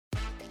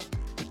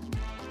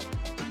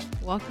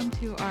Welcome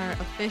to our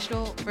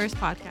official first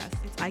podcast.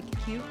 It's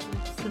IQQ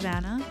with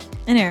Savannah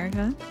and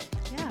Erica.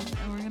 Yeah,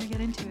 and we're gonna get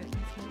into it. It's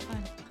gonna be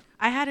fun.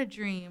 I had a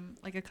dream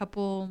like a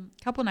couple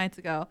nights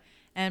ago,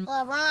 and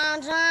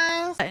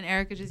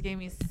Erica just gave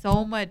me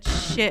so much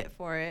shit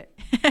for it.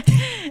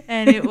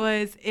 And it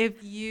was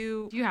if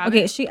you have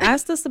okay. it? She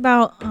asked us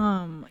about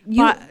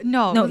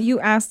you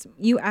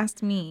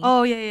asked me.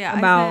 Oh yeah.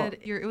 About I said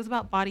it was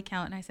about body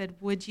count, and I said,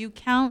 would you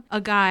count a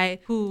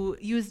guy who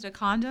used a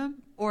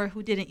condom or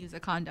who didn't use a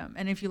condom?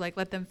 And if you like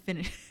let them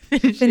finish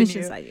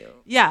inside you.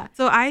 Yeah.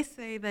 So I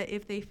say that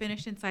if they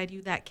finished inside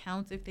you, that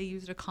counts. If they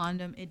used a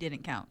condom, it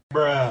didn't count.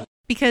 Bruh.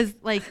 Because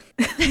like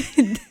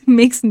it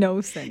makes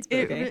no sense.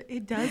 Okay.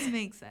 It does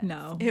make sense.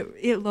 No.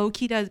 It low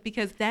key does,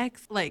 because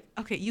sex, like,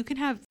 okay, you can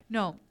have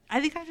I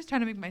think I'm just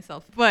trying to make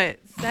myself, but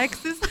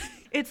sex is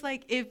it's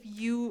like if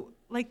you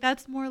like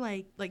that's more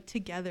like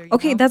together.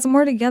 Okay, know? that's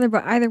more together,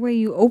 but either way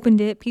you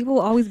opened it, people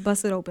always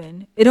bust it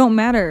open. It don't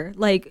matter.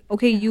 Like,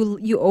 okay,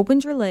 you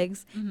opened your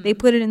legs, they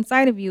put it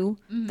inside of you,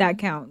 that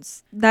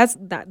counts. That's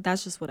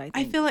just what I think.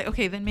 I feel like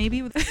okay, then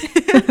maybe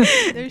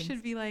there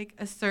should be like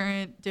a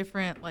certain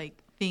different like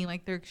thing,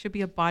 like there should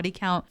be a body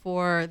count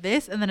for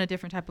this and then a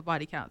different type of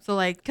body count. So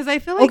like, because I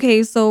feel like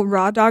okay, so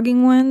raw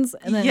dogging ones,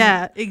 and then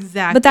yeah,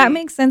 exactly. But that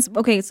makes sense.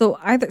 Okay, so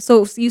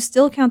you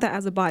still count that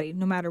as a body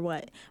no matter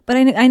what. But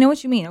I know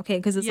what you mean. Okay,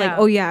 because it's like,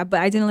 oh yeah, but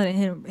I didn't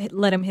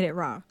let him hit it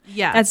raw.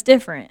 Yeah, that's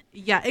different.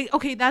 Yeah,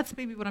 okay, that's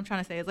maybe what I'm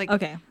trying to say. Is like,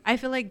 okay, I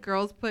feel like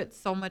girls put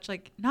so much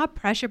like not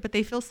pressure, but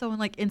they feel so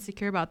like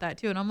insecure about that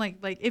too. And I'm like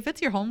if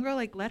it's your homegirl,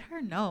 like let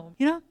her know,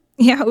 you know.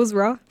 Yeah, it was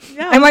raw.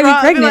 Yeah, I might be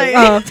pregnant.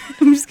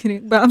 Like, I'm just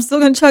kidding. But I'm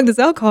still gonna chug this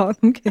alcohol.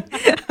 I'm kidding.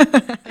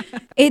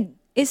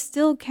 It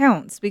still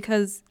counts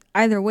because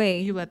either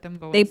way, you let them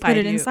go. They put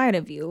it inside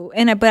of you.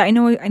 But I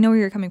know where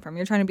you're coming from.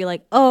 You're trying to be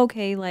like, oh,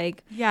 okay,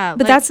 like yeah.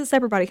 But that's a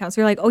separate body count.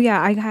 So you're like, oh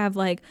yeah, I have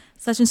like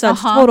such and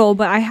such total,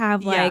 but I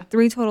have like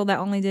 3 total that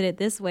only did it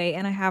this way,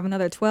 and I have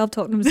another 12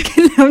 total. I'm just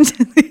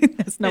kidding.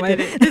 That's not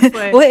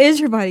my. What is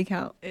your body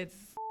count? It's.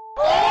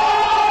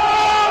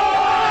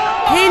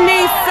 He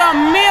needs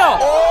some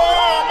milk.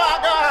 Oh my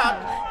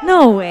God.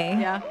 No way.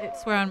 Yeah,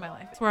 swear on my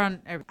life. Swear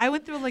on everything. I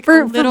went through like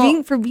for a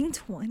little for being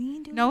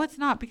 20. Dude? No, it's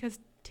not, because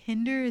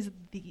Tinder is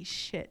the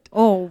shit.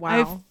 Oh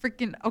wow.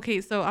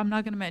 Okay, so I'm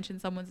not gonna mention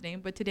someone's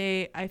name, but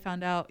today you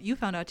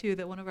found out too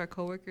that one of our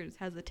coworkers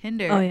has a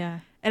Tinder. Oh yeah.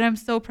 And I'm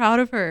so proud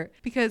of her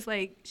because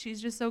like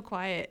she's just so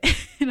quiet.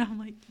 And I'm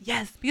like,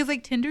 yes, because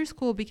like Tinder's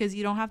cool because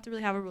you don't have to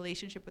really have a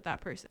relationship with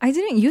that person. I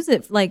didn't use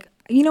it like,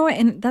 you know what,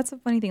 and that's a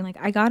funny thing. Like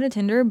I got a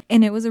Tinder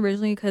and it was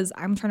originally because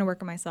I'm trying to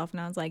work on myself, and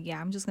I was like,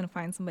 yeah, I'm just gonna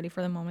find somebody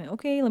for the moment.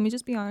 Okay, let me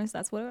just be honest,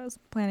 that's what I was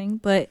planning.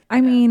 But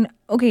I mean,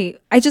 okay,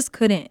 I just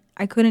couldn't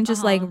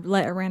just like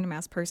let a random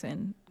ass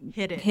person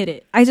hit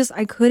it.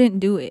 I couldn't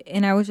do it.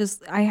 And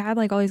I had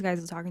like all these guys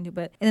I was talking to,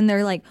 but and then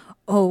they're like,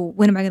 oh,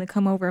 when am I gonna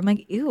come over? I'm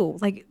like, ew,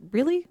 like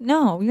really?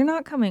 No, you're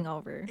not coming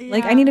over. Yeah.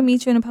 Like I need to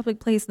meet you in a public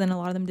place. Then a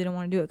lot of them didn't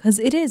want to do it because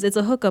it's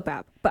a hookup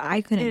app, but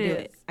I couldn't do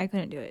it. I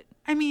couldn't do it.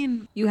 I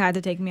mean, you had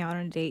to take me out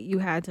on a date. You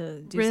had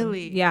to do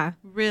really, yeah,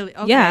 really,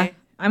 okay. Yeah.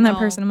 I'm that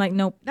person. I'm like,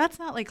 nope. That's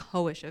not like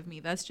hoish of me.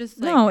 That's just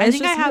like, no, I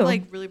think I have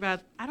like really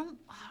bad. I'm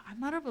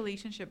not a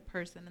relationship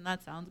person, and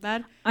that sounds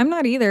bad. I'm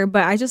not either,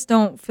 but I just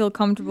don't feel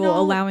comfortable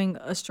allowing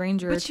a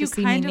stranger to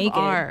see me naked.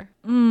 Are.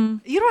 You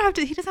don't have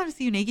to. He doesn't have to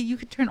see you naked. You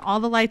could turn all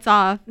the lights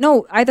off.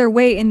 No, either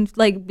way, and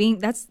like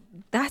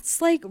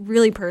that's like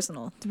really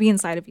personal to be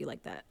inside of you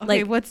like that.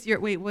 Okay, like,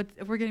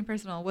 if we're getting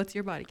personal, what's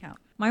your body count?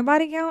 My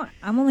body count?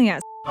 I'm only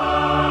at.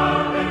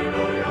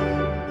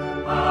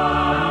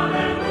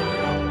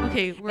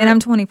 Okay, and I'm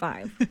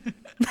 25.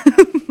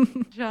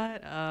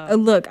 Shut up.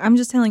 Look, I'm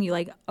just telling you,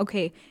 like,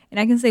 okay, and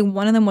I can say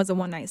one of them was a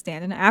one night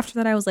stand, and after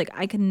that, I was like,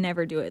 I can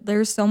never do it.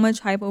 There's so much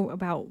hype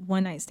about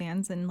one night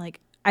stands, and like,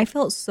 I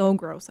felt so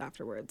gross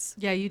afterwards.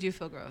 Yeah, you do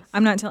feel gross.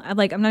 I'm not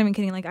even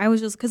kidding. Like, I was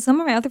just, because some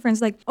of my other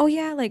friends like, oh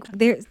yeah, like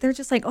they're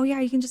just like, oh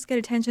yeah, you can just get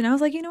attention. I was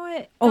like, you know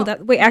what? Oh,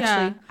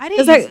 actually, I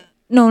didn't.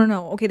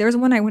 No. Okay, there was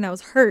one night when I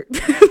was hurt,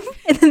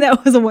 and then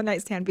that was a one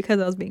night stand because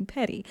I was being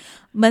petty.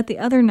 But the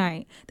other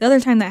time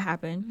that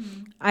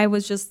happened, I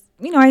was just,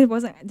 I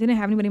didn't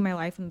have anybody in my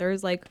life, and there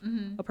was like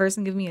a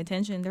person giving me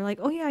attention. They're like,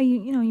 oh yeah,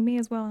 you may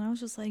as well. And I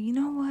was just like, you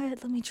know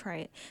what? Let me try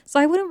it. So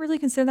I wouldn't really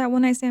consider that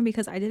one night stand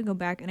because I did go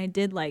back and I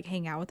did like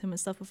hang out with him and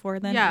stuff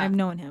before then. Yeah. I've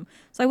known him.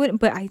 So I wouldn't,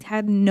 but I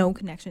had no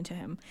connection to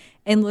him.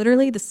 And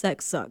literally the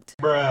sex sucked.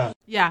 Bruh.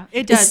 Yeah,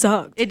 it does. It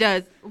sucked. It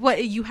does.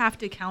 What, you have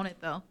to count it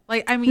though.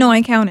 Like, I mean. No,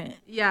 I count it.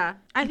 Yeah.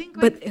 I think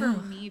like for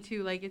me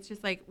too, like it's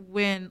just like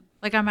when,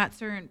 like I'm at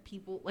certain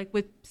people, like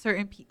with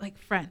certain people, like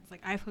friends,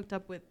 like I've hooked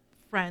up with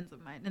friends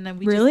of mine, and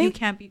then you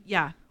can't be.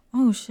 Yeah.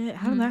 Oh shit,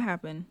 how did that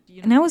happen?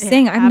 And I was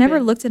saying, I've never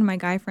looked at my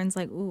guy friends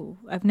like, ooh,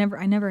 I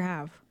never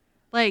have.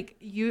 Like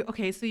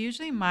so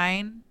usually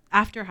mine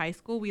after high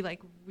school we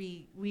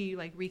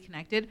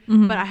reconnected,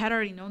 but I had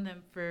already known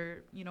them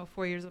for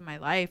 4 years of my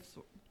life,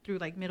 through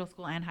like middle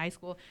school and high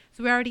school,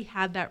 so we already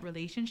had that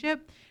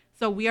relationship,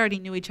 so we already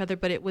knew each other,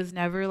 but it was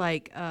never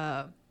like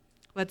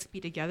let's be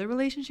together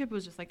relationship. It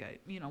was just like a,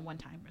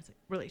 one-time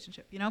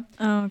relationship,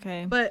 Oh,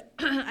 okay. But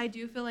I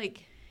do feel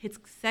like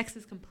sex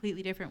is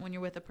completely different when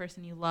you're with a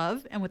person you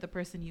love and with a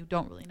person you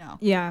don't really know.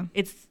 Yeah.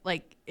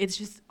 It's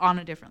just on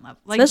a different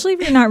level. Like, especially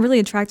if you're not really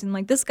attracted.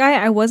 Like this guy,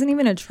 I wasn't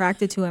even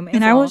attracted to him.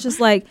 And I was just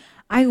like,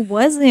 I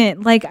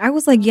wasn't. Like, I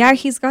was like, yeah,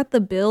 he's got the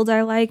build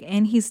I like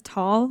and he's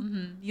tall.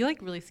 Mm-hmm. You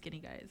like really skinny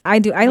guys. I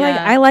do.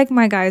 I like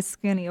my guys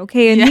skinny.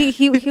 Okay. And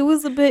he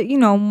was a bit,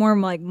 more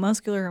like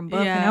muscular and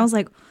buff. And I was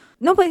like,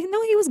 no,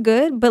 he was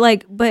good. But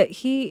like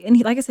he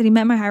like I said, he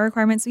met my height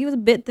requirements. So he was a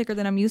bit thicker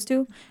than I'm used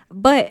to.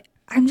 But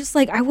I'm just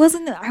like, I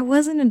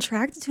wasn't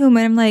attracted to him,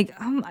 and I'm like,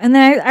 and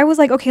then I was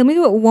like, okay, let me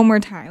do it one more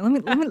time. Let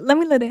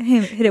me let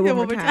him hit it one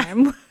more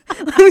time.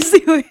 Let me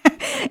see.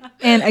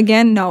 And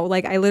again, no,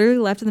 like I literally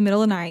left in the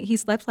middle of the night. He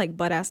slept like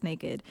butt ass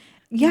naked.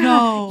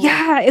 Yeah,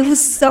 yeah, it was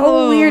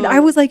so weird.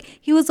 I was like,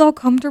 he was all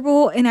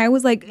comfortable, and I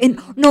was like,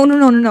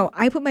 no.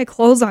 I put my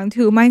clothes on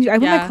too, mind you. I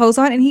put my clothes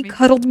on, and he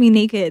cuddled me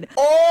naked.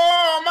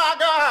 Oh my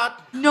God!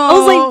 No, I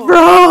was like,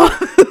 bro.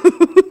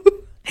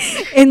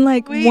 And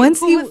like, wait, once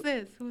who was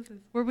this?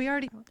 Were we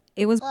already?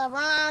 It was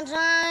LeBron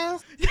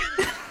James.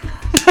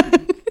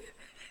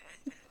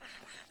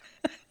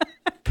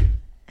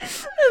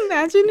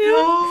 Imagine him.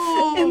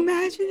 No.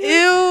 Imagine him.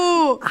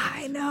 Ew.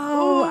 I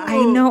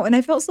know. And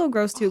I felt so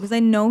gross too because I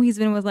know he's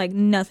been with like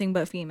nothing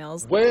but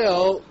females.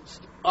 Well,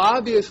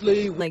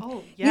 obviously, Like,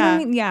 Oh, you know what yeah. I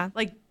mean? Yeah.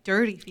 Like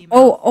dirty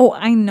females. Oh,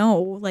 I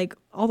know. Like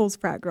all those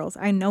frat girls.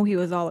 I know he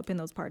was all up in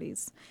those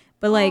parties.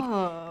 But like,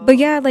 but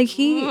yeah, like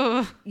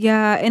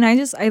yeah. And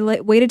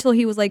I waited till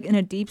he was like in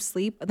a deep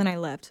sleep, and then I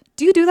left.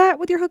 Do you do that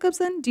with your hookups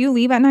then? Do you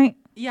leave at night?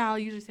 Yeah, I'll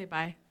usually say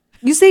bye.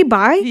 You say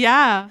bye?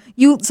 Yeah.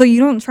 So you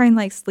don't try and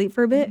like sleep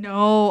for a bit?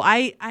 No,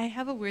 I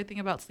have a weird thing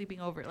about sleeping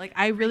over. Like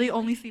I really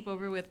only sleep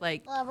over with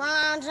like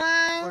LeBron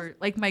James. or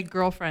like my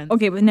girlfriends.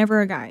 Okay, but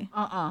never a guy.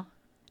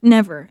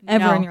 Never,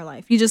 ever No. in your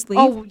life. You just leave?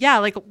 Oh yeah,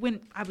 like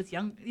when I was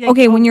young. Like,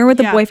 okay, when you're with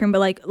a yeah. boyfriend, but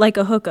like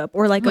a hookup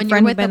or like when a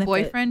friend you're with with a benefit.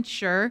 boyfriend,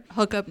 sure.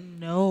 Hookup,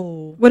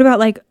 no, What about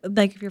like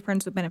if you're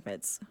friends with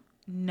benefits?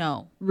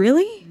 no,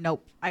 Really?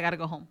 nope. I gotta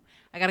go home.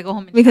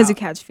 And Because you shower.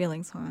 catch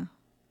feelings, huh?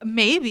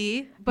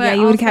 Maybe, but yeah,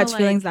 you would also, catch like,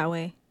 feelings that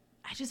way.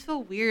 I just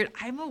feel weird.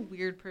 I'm a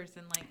weird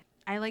person. Like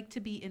I like to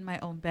be in my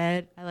own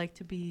bed. I like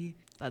to be.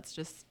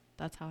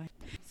 That's how I.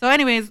 So,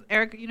 anyways,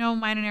 Eric,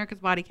 mine and Erica's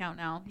body count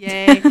now.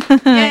 Yay!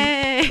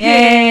 Yay!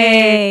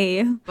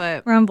 Yay!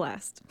 But We're on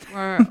blast.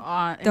 we're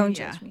on. Don't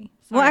yeah. judge me.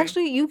 Well, Sorry.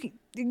 actually,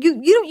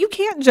 you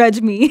can't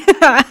judge me.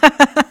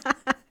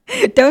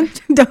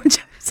 don't judge.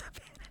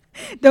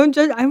 Don't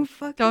judge. I'm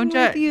fucking Don't with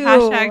judge. you.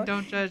 Hashtag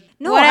don't judge.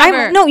 No,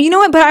 Whatever. no. You know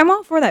what? But I'm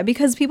all for that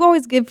because people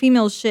always give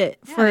females shit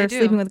Yeah, for they do.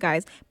 sleeping with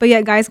guys, but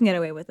yet guys can get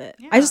away with it.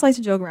 Yeah. I just like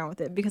to joke around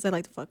with it because I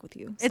like to fuck with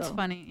you. It's so.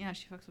 funny. Yeah,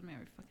 she fucks with me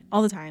every fucking day.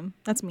 All the time.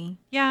 That's me.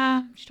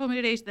 Yeah, she told me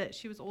today that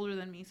she was older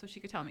than me, so she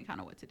could tell me kind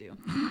of what to do.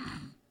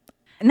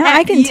 No,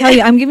 I can tell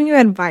you. I'm giving you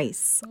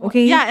advice.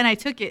 Okay. Yeah, and I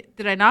took it.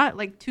 Did I not?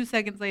 Like 2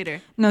 seconds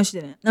later. No, she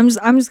didn't. I'm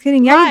just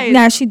kidding. Yeah, Lies.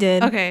 nah, she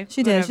did. Okay,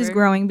 She did. She's whatever.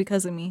 growing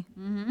because of me.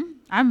 Mm-hmm.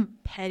 I'm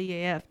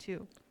petty AF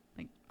too.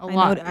 Like a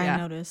lot. I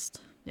noticed.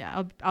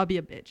 Yeah, I'll be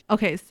a bitch.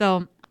 Okay,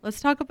 so let's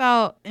talk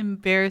about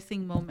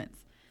embarrassing moments.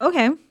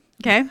 Okay.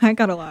 Okay. I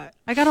got a lot.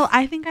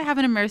 I think I have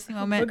an embarrassing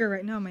moment. Booger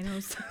right now on my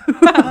nose.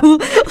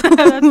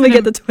 Let me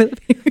get the toilet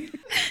paper.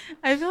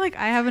 I feel like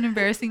I have an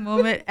embarrassing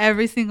moment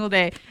every single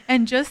day.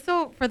 And just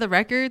so for the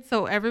record,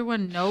 so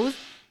everyone knows,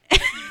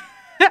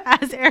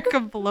 as Erica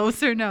blows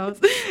her nose,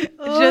 just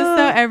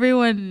so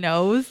everyone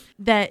knows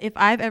that if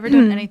I've ever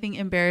done anything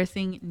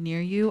embarrassing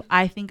near you,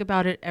 I think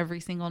about it every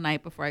single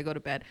night before I go to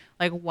bed.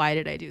 Like, why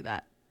did I do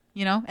that?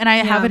 And I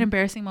have an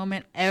embarrassing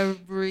moment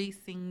every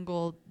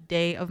single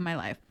day of my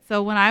life.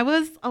 So when I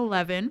was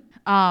 11,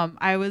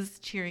 I was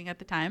cheering at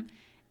the time.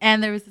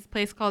 And there was this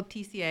place called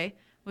TCA,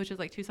 which is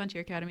like Tucson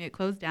Cheer Academy. It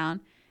closed down.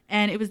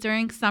 And it was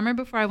during summer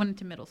before I went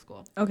into middle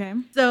school. Okay.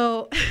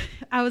 So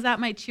I was at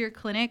my cheer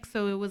clinic.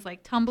 So it was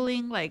like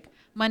tumbling like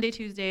Monday,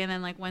 Tuesday, and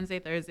then like Wednesday,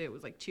 Thursday, it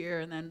was like cheer.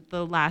 And then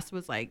the last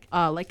was like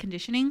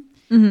conditioning.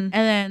 Mm-hmm. And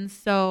then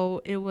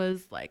so it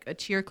was like a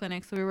cheer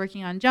clinic. So we were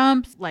working on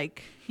jumps,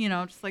 like,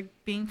 just like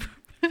being,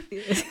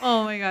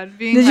 oh my God.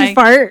 Being Did like, you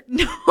fart?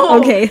 No.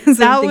 Okay. That's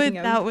what I'm that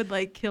thinking of. would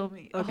like kill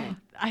me. Okay. Oh,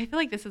 I feel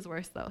like this is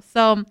worse though.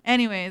 So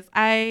anyways,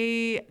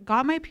 I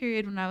got my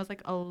period when I was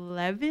like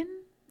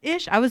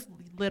 11-ish. I was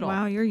little.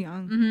 Wow, you're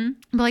young. Mm-hmm.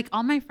 But like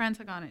all my friends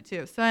had gotten it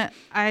too. So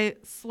I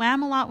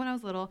swam a lot when I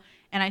was little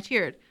and I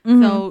cheered.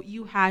 Mhm. So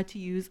you had to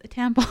use a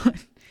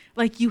tampon.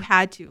 Like you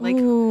had to. Like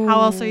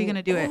how else are you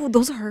gonna do it? Oh,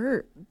 those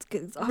hurt.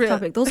 It's off Really?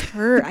 topic. Those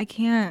hurt. I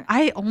can't.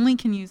 I only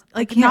can use I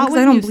like can't not because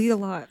when I don't you bleed a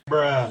lot.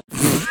 bruh.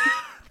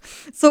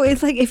 So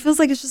it's like it feels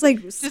like it's just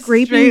like Just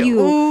scraping straight- you.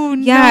 Ooh,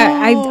 Yeah,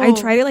 I no.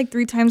 tried it like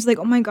 3 times. Like,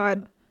 oh my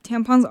God,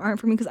 tampons aren't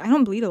for me because I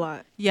don't bleed a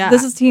lot. Yeah.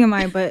 This is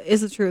TMI, but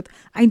it's the truth.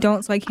 I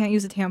don't, so I can't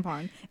use a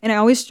tampon. And I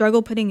always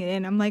struggle putting it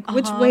in. I'm like,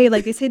 which way?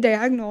 Like they say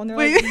diagonal and they're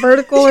like Wait.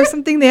 vertical or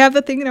something. They have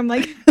the thing and I'm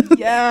like,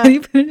 Yeah. how do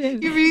you put it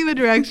in? You're reading the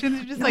directions.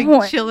 You're just No,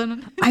 like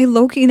chilling. I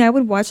low-key and I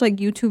would watch like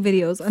YouTube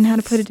videos on how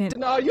to put it in.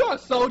 No, you are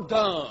so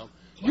dumb.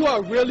 You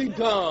are really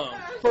dumb.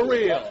 For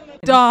real.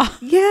 Duh.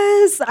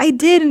 Yes, I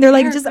did. And they're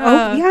like, just,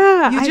 oh,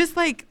 yeah. You just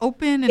like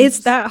open and it's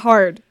that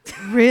hard.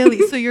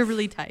 Really? So you're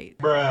really tight.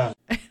 Bruh.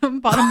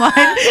 Bottom line.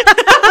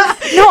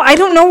 No, I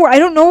don't know. I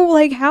don't know,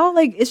 like, how.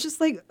 Like, it's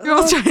just like.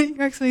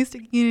 You're actually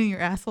sticking it in your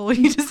asshole.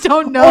 You just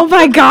don't know. Oh,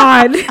 my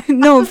God.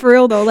 No, for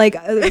real, though. Like,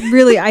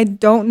 really, I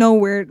don't know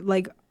where,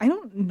 like, I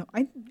don't know.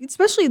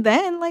 Especially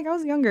then, like, I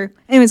was younger.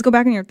 Anyways, go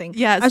back on your thing.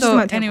 Yeah, so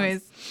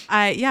anyways,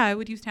 I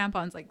would use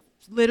tampons, like,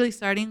 literally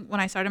starting when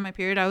I started my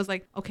period. I was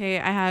like, okay,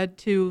 I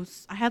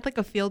had like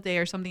a field day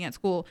or something at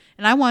school,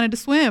 and I wanted to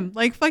swim.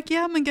 Like, fuck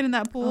yeah, I'm gonna get in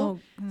that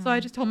pool. So I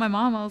just told my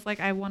mom, I was like,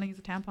 I want to use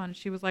a tampon, and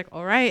she was like,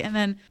 all right. And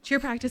then cheer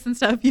practice and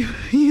stuff,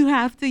 you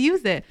have to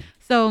use it.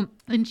 So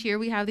in cheer,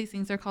 we have these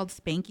things, they're called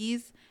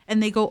spankies,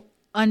 and they go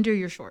under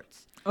your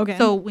shorts. Okay.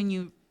 So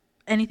when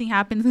anything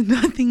happens and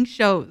nothing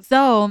shows.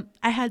 So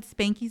I had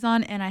spankies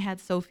on and I had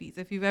Sophies.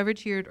 If you've ever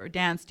cheered or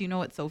danced, you know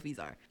what Sophies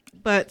are.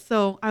 But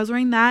so I was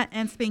wearing that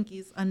and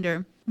spankies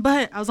under,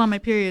 but I was on my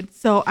period,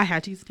 so I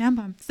had to use a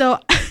tampon. So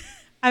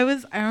I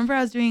remember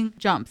I was doing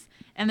jumps,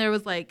 and there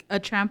was like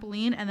a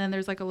trampoline, and then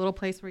there's like a little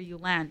place where you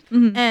land.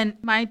 Mm-hmm. And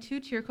my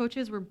 2 cheer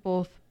coaches were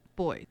both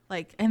boys,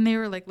 like, and they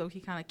were like low-key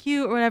kind of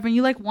cute or whatever, and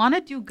you like want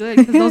to do good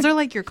because those are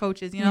like your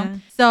coaches, you know. Yeah.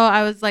 So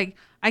I was like,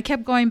 I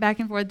kept going back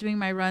and forth doing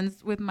my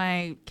runs with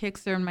my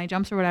kicks or my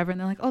jumps or whatever, and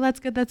they're like, oh, that's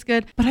good,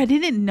 but I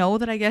didn't know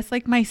that I guess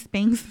like my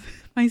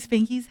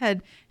spankies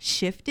had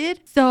shifted.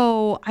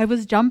 So I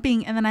was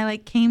jumping, and then I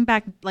like came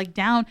back like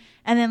down,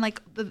 and then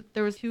like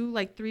there was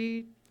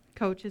 3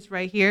 coaches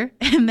right here,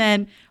 and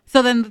then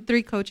the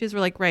 3 coaches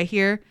were like right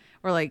here,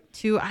 or like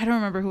 2, I don't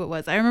remember who it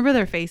was. I remember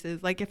their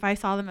faces. Like if I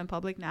saw them in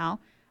public now,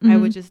 I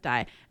would just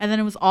die. And then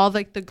it was all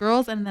like the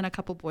girls and then a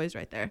couple boys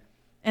right there,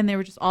 and they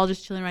were just all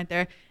just chilling right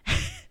there.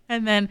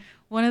 And then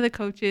one of the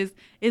coaches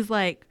is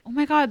like, oh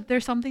my God,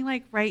 there's something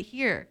like right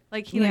here.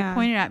 Like he like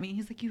pointed at me.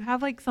 He's like, you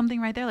have like something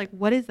right there. Like,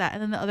 what is that?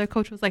 And then the other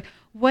coach was like,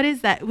 what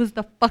is that? It was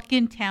the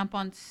fucking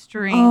tampon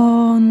string.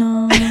 Oh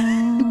no.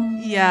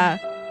 Yeah.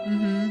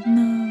 Mm-hmm.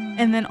 No.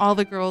 And then all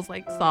the girls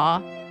like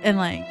saw, and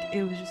like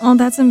it was just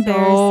that's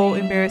embarrassing. So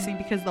embarrassing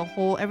because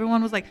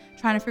everyone was like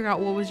trying to figure out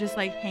what was just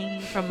like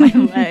hanging from my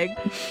leg.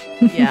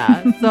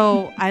 Yeah.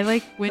 So I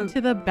like went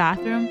to the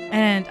bathroom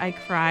and I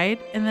cried,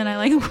 and then I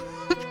like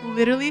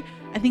literally,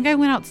 I think I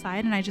went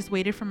outside and I just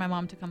waited for my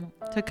mom to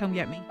come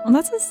get me. Well,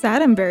 that's a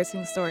sad,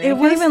 embarrassing story. I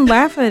can't even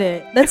laugh at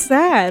it. That's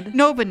sad.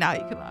 No, but now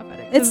you can laugh at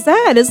it. It's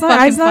sad. It's not.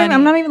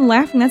 I'm not even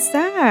laughing. That's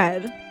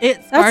sad.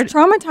 That's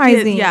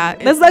traumatizing.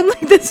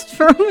 That's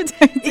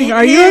traumatizing.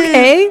 Are you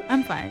okay?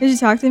 I'm fine. Did you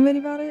talk to anybody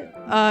about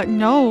it?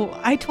 No.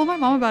 I told my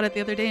mom about it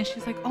the other day, and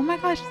she's like, "Oh my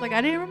gosh!" She's like,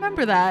 "I didn't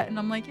remember that," and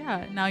I'm like,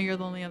 "Yeah." Now you're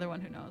the only other one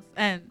who knows,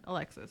 and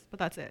Alexis. But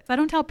that's it. So I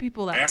don't tell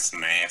people that. That's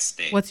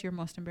nasty. What's your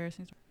most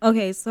embarrassing story?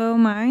 Okay, so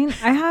mine.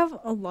 I have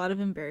a lot of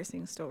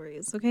embarrassing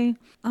stories. Okay.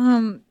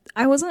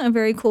 I wasn't a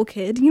very cool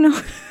kid, you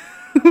know.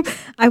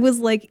 I was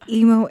like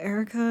emo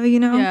Erica, you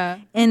know. Yeah.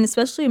 And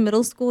especially in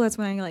middle school, that's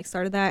when I like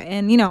started that.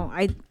 And you know,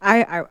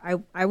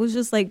 I was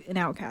just like an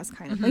outcast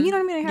kind of. Mm-hmm. Like, you know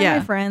what I mean? I had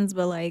my friends,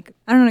 but like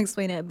I don't know how to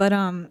explain it. But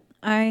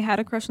I had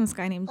a crush on this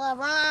guy named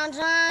LeBron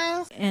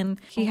James, and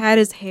he had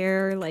his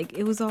hair like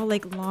it was all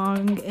like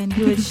long, and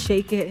he would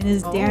shake it, and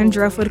his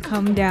dandruff would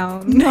come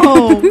down.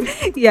 No.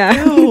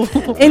 Yeah. No.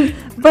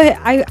 But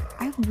I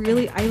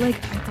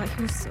thought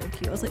he was so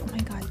cute. I was like, oh my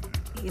God.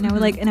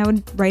 And I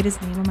would write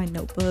his name on my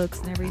notebooks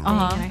and everything. And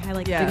I had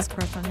like biggest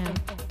crush on him.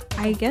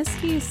 I guess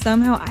he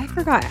somehow, I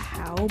forgot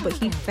how, but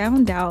he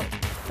found out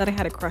that I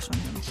had a crush on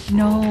him.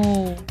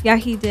 No. Yeah,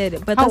 he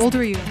did. But how old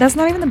were you? That's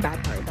not even the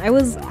bad part. I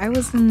was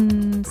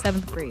in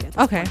 7th grade. At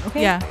this point,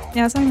 okay. Yeah,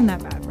 it's not even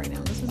that bad right now.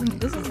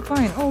 This is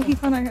fine. Oh, he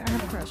found out I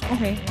had a crush.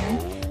 Okay.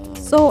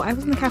 So I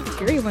was in the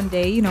cafeteria one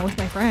day, you know, with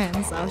my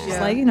friends. I was just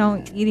like, you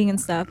know, eating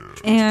and stuff.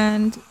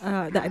 And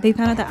they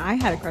found out that I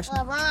had a crush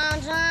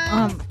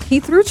on him. He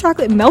threw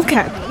chocolate milk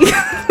at me.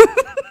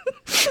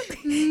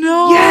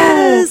 No.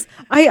 Yes.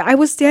 I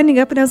was standing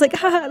up and I was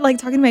like, like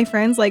talking to my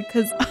friends, like,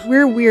 because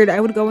we're weird. I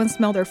would go and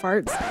smell their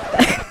farts.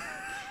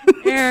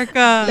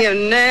 Erica. You're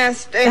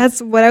nasty.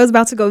 That's what I was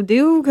about to go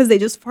do because they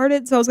just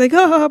farted. So I was like,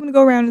 I'm going to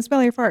go around and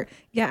smell your fart.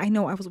 Yeah, I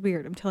know. I was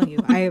weird. I'm telling you.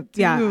 I'm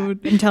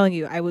telling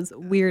you. I was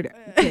weird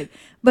kid.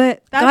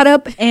 But got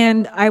up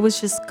and I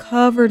was just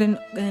covered in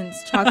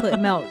chocolate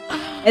milk.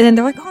 And then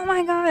they're like, oh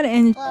my God.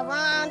 And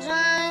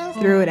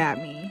threw it at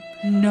me.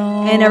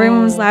 No. And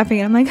everyone was laughing.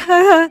 And I'm like,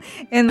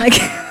 and like,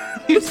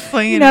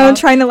 you know,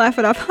 trying to laugh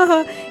it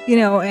off, you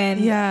know.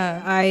 And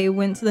yeah, I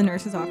went to the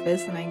nurse's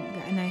office and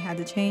I had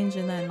to change.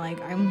 And then like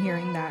I'm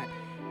hearing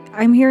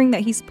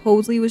that he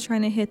supposedly was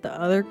trying to hit the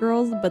other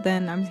girls, but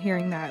then I'm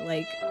hearing that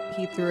like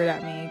he threw it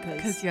at me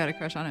because you had a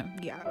crush on him.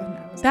 Yeah,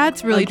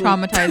 that's really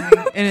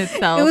traumatizing in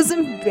itself. It was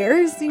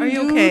embarrassing. Are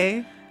you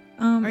okay?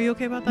 Are you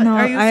okay about that? No,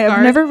 Are you scarred?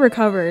 I've never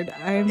recovered.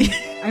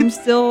 I'm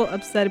still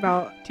upset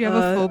about. Do you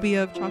have a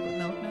phobia of chocolate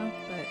milk now?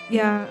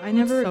 Yeah, I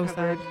never So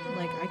recovered. sad.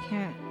 Like, I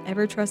can't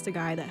ever trust a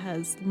guy that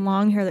has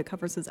long hair that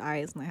covers his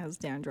eyes and that has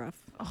dandruff.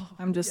 Oh,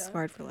 I'm just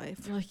scarred for life.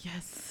 You're like,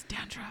 yes,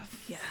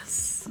 dandruff.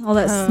 Yes. All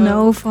that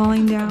snow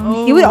falling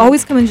down. He would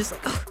always come and just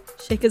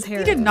shake his hair.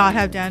 He did not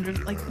have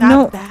dandruff like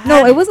that bad.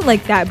 No, it wasn't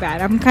like that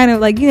bad. I'm kind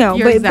of like,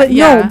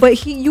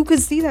 but you could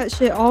see that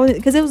shit all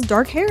because it was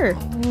dark hair.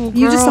 Oh,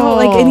 You just saw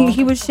like, and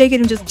he would shake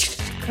it and just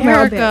come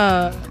out of it.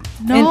 Erica,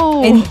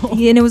 no.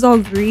 And it was all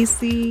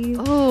greasy.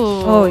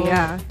 Oh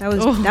Yeah, that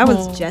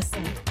was Jesse.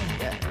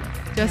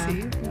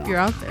 Jesse, you're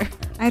out there.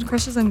 I had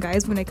crushes on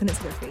guys when I couldn't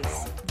see their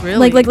face.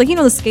 Really? Like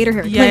the skater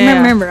hair. Yeah, Like, yeah.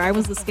 Remember, I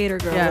was the skater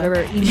girl,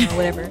 whatever, emo,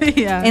 whatever.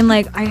 Yeah. And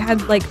like I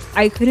had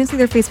I couldn't see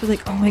their face, but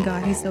like, oh my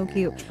god, he's so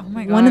cute. Oh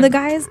my god. One of the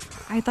guys,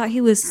 I thought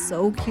he was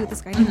so cute.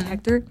 This guy named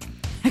Hector.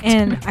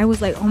 And I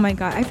was like, oh my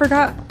god, I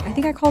forgot. I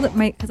think I called it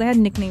because I had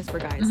nicknames for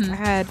guys. I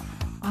had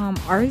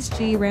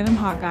RSG, random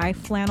hot guy,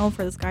 flannel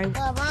for this guy.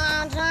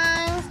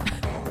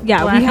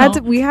 Yeah,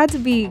 Flannel. we had to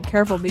be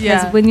careful because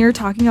Yeah. when you're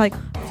talking, you're like,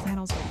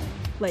 flannel's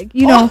like,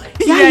 you Oh, know,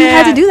 you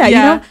had to do that,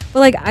 yeah. you know. But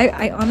like,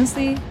 I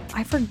honestly,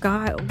 I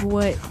forgot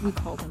what we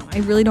called him. I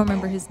really don't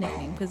remember his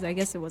nickname because I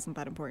guess it wasn't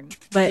that important.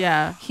 But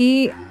Yeah.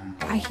 he,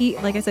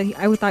 like I said,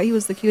 I thought he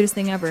was the cutest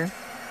thing ever.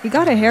 He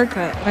got a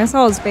haircut, and I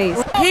saw his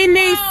face. He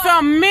needs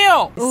some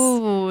milk.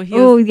 Oh,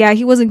 Yeah,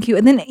 he wasn't cute.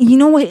 And then you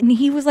know what? And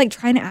he was like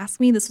trying to ask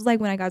me. This was like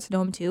when I got to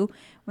know him too.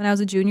 When I was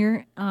a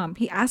junior,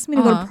 he asked me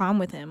to go to prom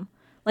with him.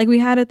 Like we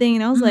had a thing,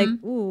 and I was like,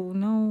 "Ooh,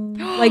 no!"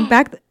 Like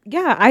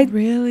I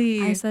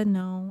really? said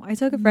no. I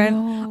took a friend,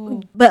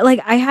 No. but like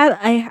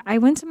I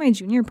went to my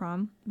junior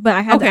prom, but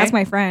I had to Okay. ask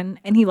my friend,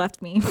 and he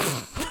left me.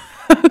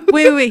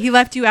 Wait. He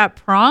left you at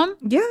prom?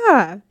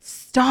 Yeah,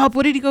 Stop.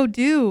 What did he go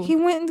do? he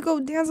went to go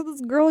dance with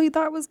this girl he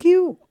thought was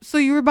cute. So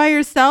you were by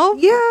yourself?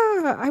 Yeah,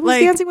 I was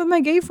Like- dancing with my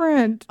gay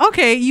friend.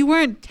 Okay, you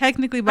weren't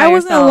technically by I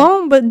wasn't yourself.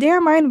 alone, but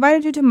damn, I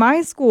invited you to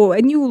my school,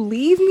 and you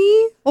leave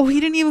me? Oh, he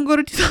didn't even go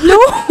to. No.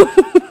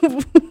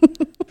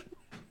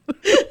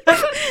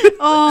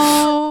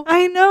 Oh.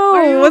 I know.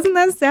 Are you- Wasn't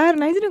that sad?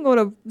 And I didn't go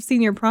to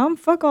senior prom.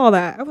 Fuck all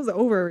that. I was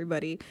over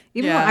everybody.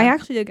 Even though Yeah. I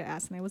actually did get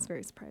asked, and I was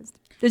very surprised.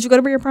 Did you go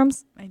to your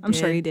proms? I I'm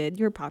sure did. you did.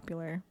 You're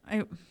popular.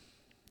 I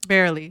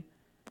barely.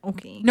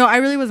 Okay. No, I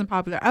really wasn't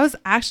popular. I was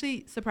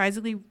actually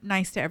surprisingly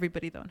nice to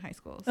everybody though in high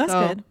school. That's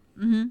So, good.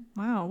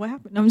 Mm-hmm. Wow. What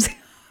happened? No, I'm just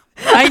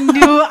I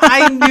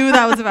knew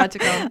that was about to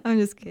go. I'm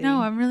just kidding.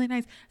 No, I'm really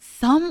nice.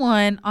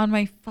 Someone on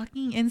my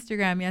fucking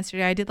Instagram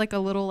yesterday, I did like a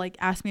little like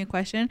ask me a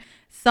question.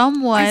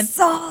 Someone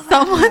saw that.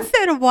 Someone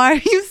said, "Why are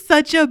you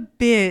such a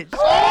bitch?"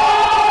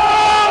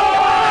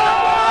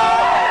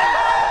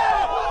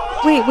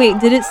 Wait.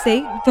 Did it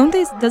say?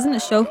 Doesn't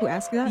it show who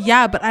asked you that?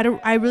 Yeah, but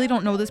I really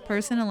don't know this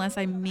person unless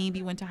I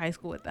maybe went to high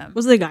school with them.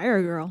 Was it a guy or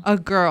a girl? A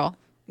girl.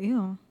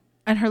 Ew.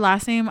 And her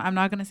last name, I'm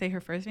not going to say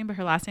her first name, but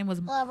her last name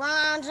was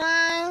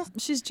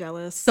She's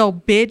jealous. So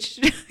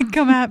bitch,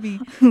 come at me.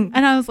 And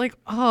I was like,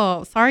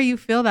 "Oh, sorry you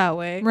feel that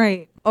way."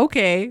 Right.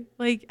 Okay.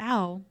 Like,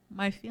 ow,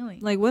 my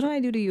feelings. Like, what did I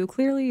do to you?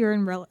 Clearly, you're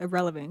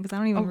irrelevant because I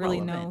don't even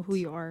really know Irrelevant. who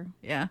you are.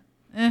 Yeah.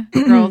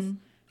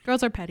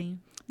 Girls are petty.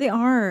 They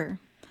are.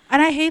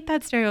 And I hate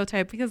that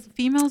stereotype because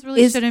females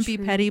really It's shouldn't be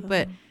true, petty, though.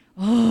 but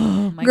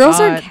oh my Girls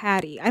God. are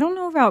catty. I don't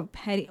know about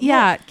petty.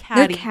 Yeah, They're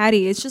catty.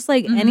 catty. It's just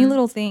like any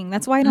little thing.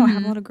 That's why I don't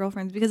have a lot of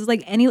girlfriends because it's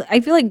like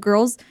I feel like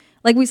girls,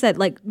 like we said,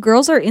 like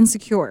girls are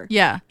insecure.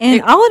 Yeah.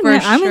 And I'll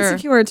admit for I'm sure.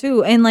 insecure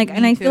too. And like,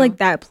 and Me I feel too. like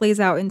that plays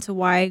out into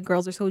why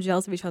girls are so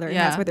jealous of each other. And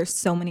Yeah. that's why there's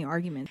so many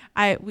arguments.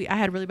 I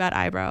had really bad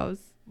eyebrows.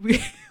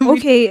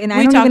 Okay. And I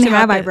we don't talked even about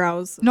have that.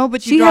 eyebrows. No,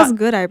 but you she has draw-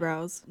 good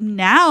eyebrows.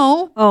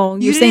 Now. Oh,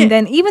 You you're saying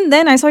didn't- then, even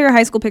then I saw your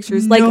high school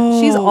pictures. Like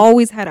she's No.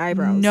 always had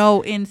eyebrows.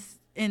 No, in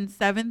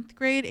 7th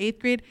grade, 8th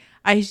grade,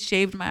 I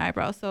shaved my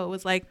eyebrows. So it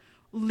was like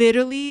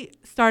literally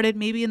started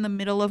maybe in the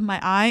middle of my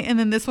eye, and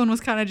then this one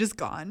was kind of just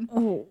gone.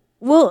 Oh,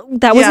 well,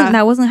 that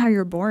wasn't how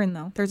you're born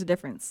though. There's a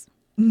difference.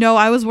 No,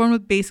 I was born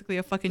with basically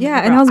a fucking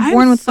Yeah, unibrow. and I was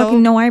born with so-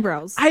 fucking no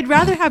eyebrows. I'd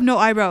rather have no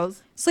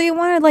eyebrows. So you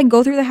want to like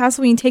go through the house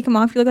when you take them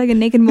off, you look like a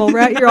naked mole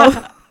rat. You're all.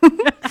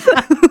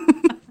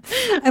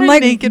 I'm A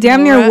like naked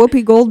damn mole near rat.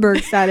 Whoopi Goldberg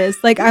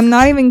status. Like I'm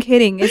not even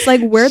kidding. It's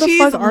like where the She's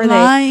fuck are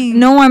lying. they?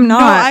 No, I'm not.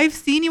 No, I've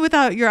seen you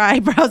without your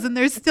eyebrows, and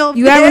they're still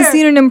You there. haven't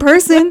seen it in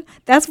person.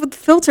 That's what the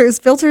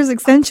filters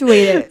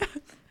accentuate it.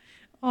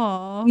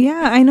 Aw.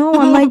 Yeah, I know.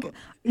 I'm like,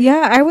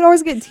 yeah, I would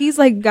always get teased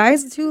like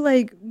guys too.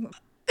 Like,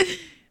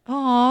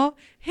 Aw.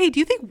 Hey, do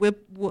you think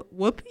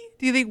Whoopi?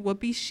 Do you think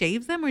Whoopi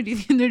shaves them, or do you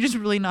think they're just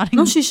really not?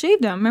 no, she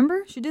shaved them.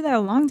 Remember, she did that a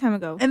long time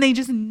ago. and they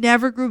just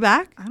never grew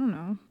back. I don't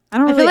know. I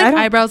don't I really. feel like don't,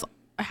 eyebrows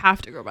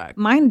have to grow back.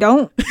 Mine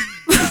don't.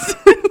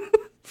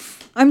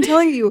 I'm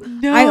telling you,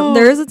 No.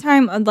 there is a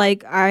time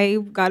like I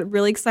got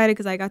really excited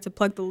because I got to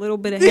pluck the little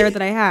bit of hair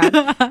that I had,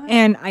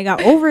 and I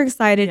got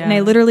overexcited, and I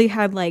Yeah. literally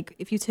had like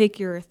if you take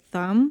your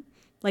thumb,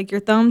 like your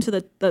thumb to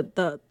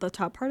the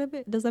top part of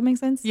it. Does that make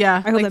sense? Yeah,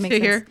 I hope like that makes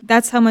to sense. here.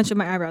 That's how much of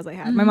my eyebrows I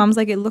had. My mom's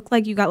like, it looked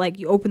like you got like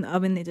you open the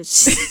oven, they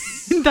just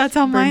That's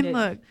how burned mine it.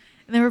 looked,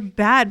 and they were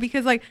bad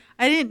because like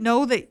I didn't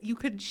know that you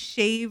could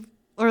shave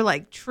or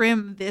like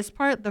trim this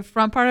part, the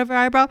front part of her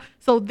eyebrow.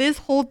 So this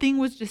whole thing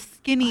was just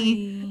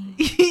skinny.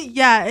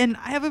 Yeah, and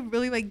I have a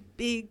really like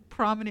big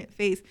prominent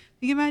face.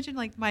 You can imagine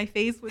like my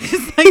face was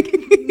just like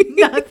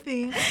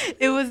nothing.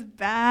 It was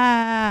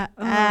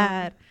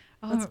bad.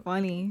 That's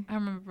funny. I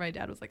remember my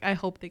dad was like, I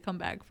hope they come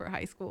back for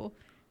high school.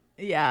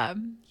 Yeah,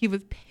 he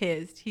was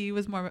pissed. He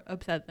was more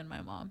upset than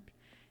my mom.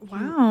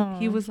 Wow.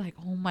 He was like,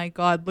 oh my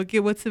God, look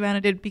at what Savannah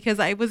did. Because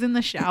I was in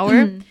the shower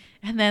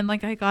and then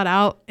like I got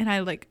out and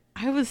I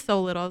was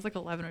so little. I was like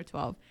 11 or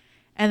 12.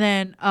 And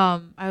then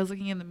I was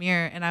looking in the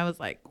mirror and I was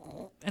like,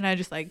 and I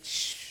just like,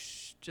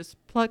 just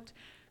plucked,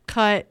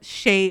 cut,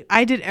 shaved.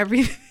 I did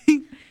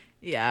everything.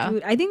 Yeah.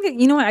 Dude, I think that,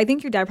 you know what? I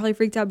think your dad probably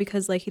freaked out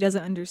because like he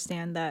doesn't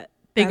understand that.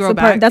 They grow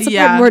back. That's the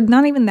part where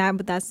not even that,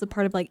 but that's the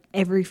part of like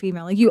every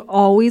female. Like you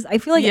always, I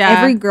feel like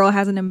every girl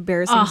has an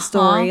embarrassing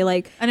story,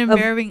 like an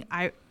embarrassing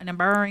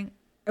eyebrow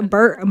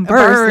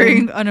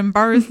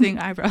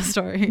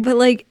story. But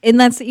like, and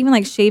that's even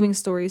like shaving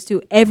stories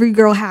too. Every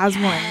girl has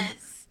one,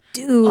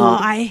 dude. Oh,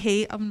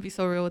 I'm gonna be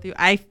so real with you.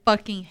 I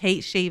fucking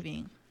hate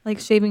shaving. Like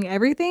shaving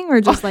everything,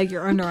 or just like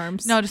your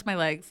underarms? No, just my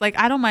legs. Like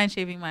I don't mind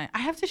shaving I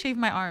have to shave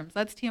my arms.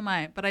 That's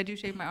TMI, but I do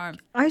shave my arms.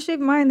 I shave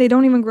mine. They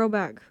don't even grow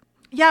back.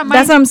 Yeah,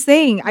 that's what I'm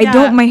saying.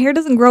 Yeah. My hair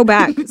doesn't grow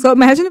back. So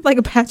imagine if like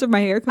a patch of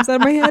my hair comes out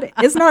of my head,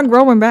 it's not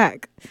growing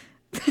back.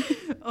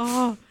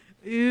 Oh,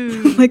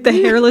 ew. Like the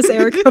hairless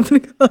Erica.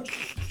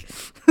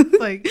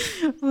 Like,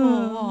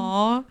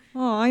 oh,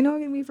 I know what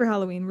gonna be for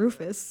Halloween.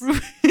 Rufus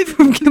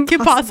from Kim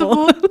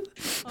Possible.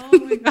 Oh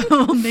my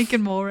God, Nick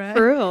and Mole Rat.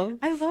 For real,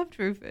 I loved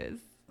Rufus.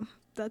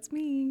 That's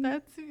me.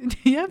 That's me.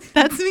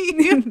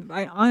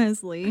 I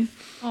honestly.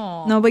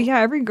 Oh no, but yeah,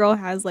 every girl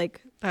has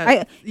like.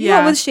 You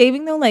know, with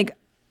shaving though, like.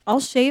 I'll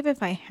shave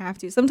if I have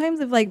to. Sometimes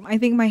if like I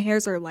think my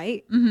hairs are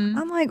light,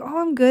 I'm like, oh,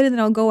 I'm good, and then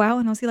I'll go out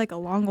and I'll see like a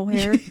long old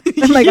hair.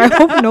 I'm like, I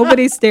hope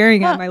nobody's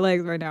staring at my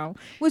legs right now,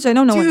 which I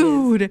don't know.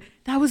 Dude,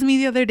 that was me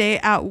the other day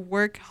at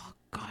work. Oh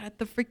God, at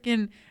the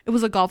freaking, it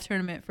was a golf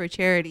tournament for a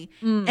charity,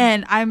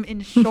 and I'm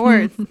in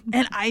shorts,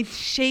 and I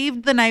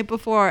shaved the night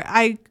before.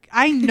 I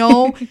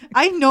know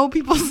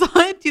people saw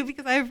it too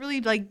because I have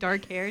really like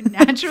dark hair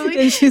naturally,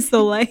 and she's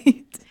so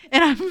light,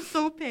 and I'm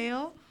so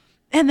pale.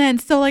 And then,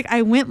 so, like,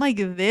 I went like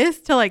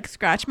this to, like,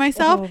 scratch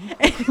myself. Oh.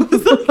 And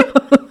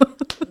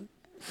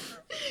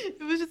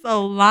it was just a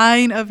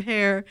line of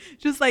hair.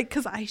 Just, like,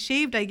 because I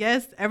shaved, I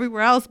guess,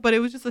 everywhere else. But it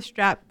was just a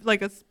strap,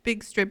 like a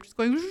big strip just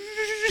going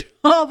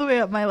all the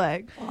way up my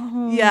leg.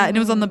 Oh. Yeah, and it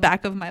was on the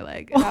back of my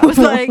leg. And I was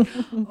like,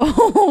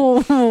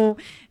 oh.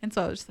 And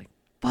so I was just like,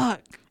 fuck.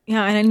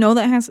 Yeah, and I know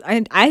that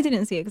I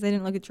didn't see it because I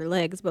didn't look at your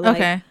legs. But, like,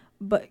 okay.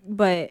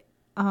 But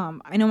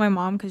I know my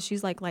mom because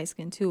she's like light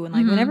skinned too, and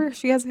like whenever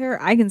she has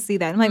hair, I can see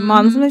that. And like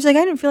mom, sometimes she's like,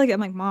 I didn't feel like it. I'm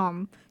like,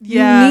 Mom,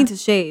 you need to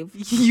shave.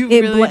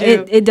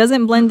 It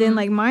doesn't blend in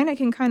like mine. I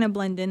can kind of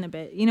blend in a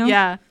bit, you know.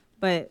 Yeah,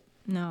 but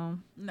no,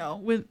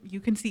 you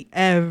can see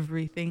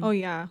everything. Oh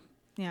yeah.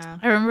 I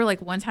remember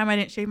like one time I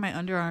didn't shave my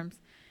underarms,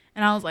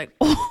 and I was like,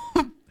 oh.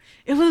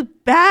 It was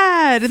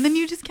bad, and then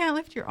you just can't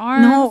lift your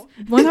arms. No,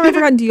 one time I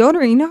forgot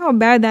deodorant. You know how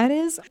bad that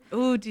is.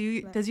 Oh,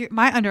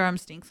 my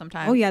underarms stink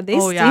sometimes? Oh yeah, they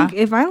stink. Yeah.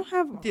 If I don't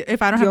have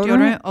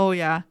deodorant, oh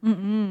yeah,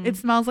 it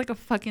smells like a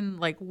fucking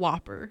like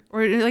Whopper,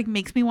 or it like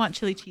makes me want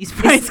chili cheese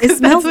fries.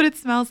 That's what it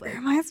smells like. It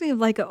reminds me of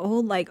like an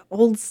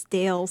old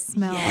stale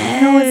smell.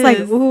 Yes. You know, it's like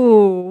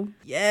ooh,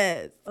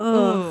 yes,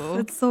 oh,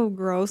 it's so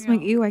gross. Yeah.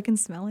 Like ew, I can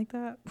smell like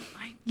that.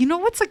 You know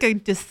what's like a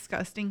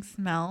disgusting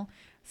smell?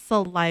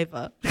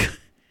 Saliva.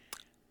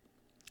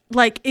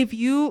 Like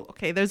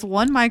there's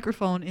one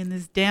microphone in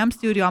this damn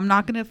studio. I'm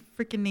not going to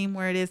freaking name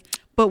where it is.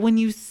 But when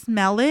you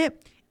smell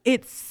it,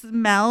 it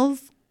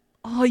smells.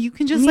 Oh, you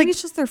can just maybe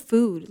it's just their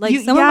food. Like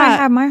someone might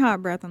have my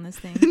hot breath on this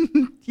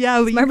thing.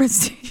 Yeah. My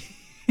breath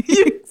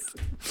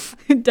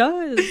it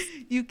does.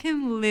 You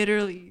can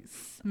literally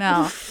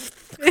smell.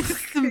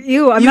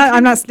 Ew,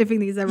 I'm not sniffing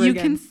these ever again.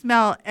 You can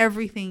smell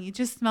everything. It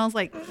just smells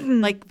like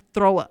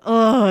throw up.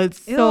 Oh,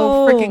 it's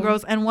so freaking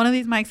gross. And one of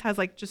these mics has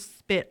like just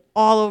spit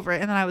all over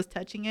it, and then I was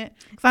touching it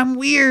because I'm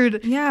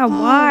weird. Yeah,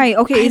 why?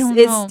 Okay,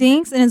 it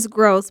stinks and it's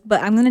gross,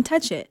 but I'm gonna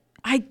touch it.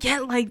 I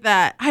get like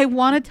that. I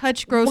want to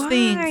touch gross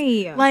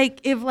things. Like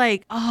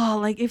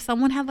if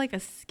someone had like a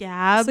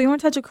scab. So you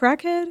want to touch a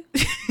crackhead?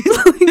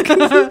 You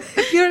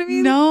know what I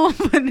mean? No,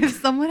 but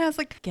if someone has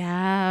like a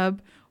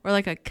scab or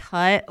like a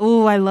cut,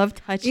 oh, I love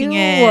touching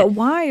it.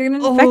 Why? You're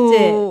gonna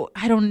infect it.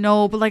 I don't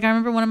know, but like I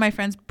remember one of my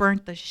friends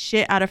burnt the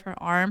shit out of her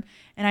arm,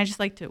 and I just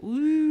like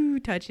to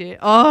touch it.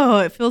 Oh,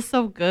 it feels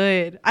so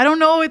good. I don't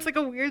know. It's like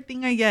a weird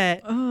thing I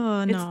get.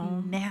 Oh no,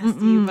 it's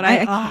nasty. But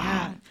I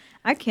can't.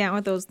 I can't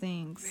with those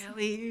things.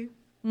 Really?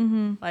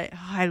 Like,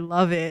 I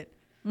love it.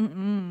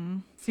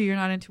 So you're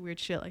not into weird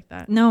shit like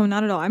that? No,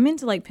 not at all. I'm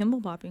into like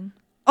pimple popping.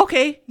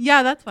 Okay,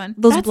 yeah, that's fun.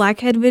 Those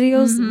blackhead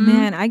videos,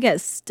 man, I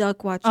get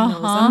stuck watching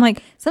those. I'm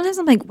like, sometimes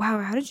I'm like, wow,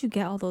 how did you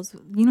get all those?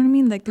 You know what I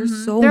mean? Like,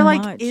 there's so much. They're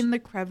like in the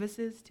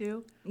crevices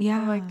too.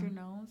 Yeah, or like your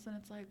nose, and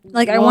it's like,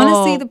 like I want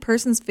to see the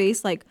person's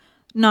face, like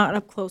not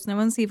up close, and I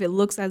want to see if it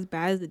looks as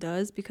bad as it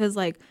does, because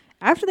like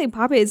after they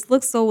pop it, it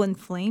looks so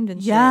inflamed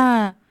and shit.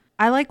 Yeah.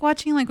 I like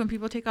watching like when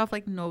people take off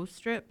like nose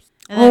strips.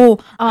 I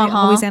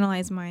always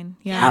analyze mine.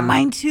 Yeah,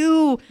 mine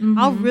too.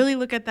 I'll really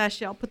look at that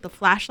shit. I'll put the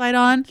flashlight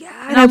on.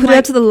 Yeah, and I put it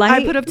up to the light.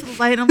 I put it up to the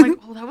light, and I'm like,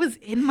 oh, that was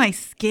in my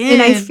skin,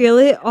 and I feel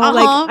it.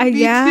 All me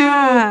too.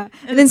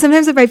 And then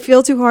sometimes if I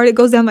feel too hard, it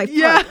goes down my foot.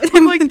 Yeah,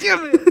 I'm like,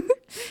 damn it.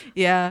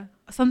 Yeah.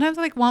 Sometimes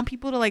I like want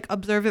people to like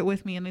observe it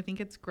with me, and I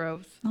think it's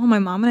gross. Oh, my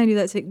mom and I do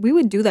that. We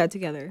would do that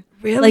together.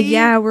 Really? Like,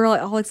 yeah, we're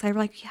all excited.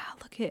 We're like, yeah,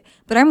 look it.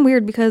 But I'm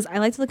weird because I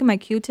like to look at my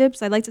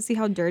Q-tips. I like to see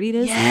how dirty it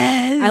is.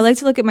 Yes. I like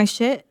to look at my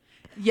shit.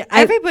 Yeah,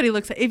 everybody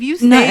looks at. If you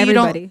say not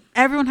everybody. You don't,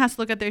 everyone has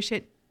to look at their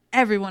shit.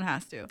 Everyone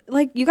has to.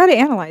 Like, you got to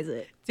analyze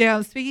it.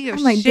 Damn. Speaking of,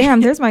 I'm like,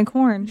 damn, there's my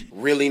corn.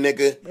 Really,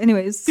 nigga?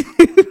 Anyways.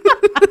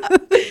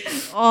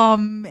 Oh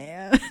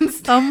man,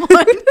 someone.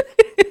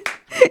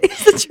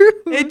 It's the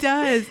truth. It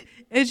does.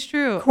 It's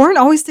true. Corn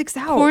always sticks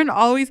out.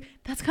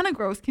 That's kind of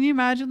gross. Can you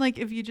imagine like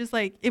if you just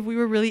like if we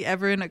were really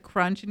ever in a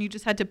crunch and you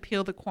just had to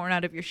peel the corn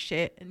out of your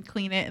shit and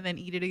clean it and then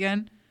eat it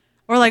again?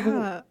 Or like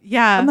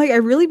yeah. I'm like, I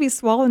really be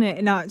swallowing it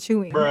and not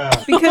chewing.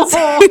 Bruh. Because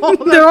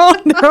they're all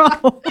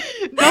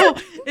No,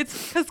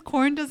 it's because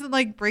corn doesn't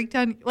like break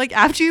down like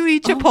after you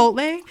eat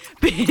Chipotle,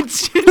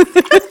 bitch.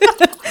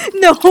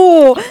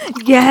 No.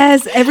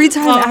 Yes. Every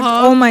time after,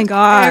 oh my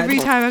God. Every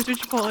time after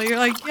Chipotle, you're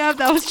like, yeah,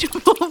 that was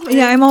Chipotle.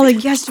 Yeah, I'm all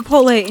like, yes,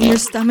 Chipotle, and your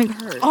stomach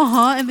hurts.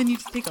 And then you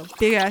just take a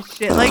big ass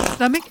shit. Like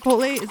stomach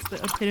Chipotle is the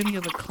epitome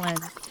of a cleanse.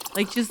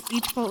 Like just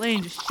eat Chipotle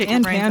and just shit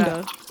and your brains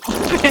Panda.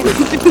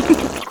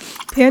 out.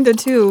 Panda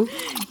too.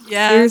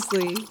 Yeah.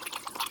 Seriously.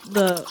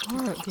 God,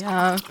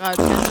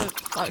 Panda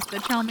sucks. The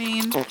chow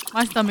mein,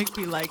 my stomach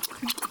be like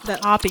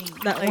that popping.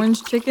 That like,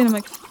 orange chicken, I'm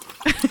like,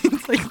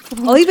 it's like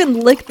I'll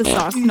even lick the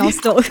sauce and I'll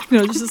still,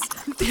 just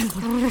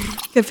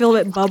can feel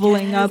it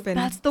bubbling up. And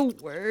that's the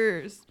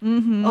worst.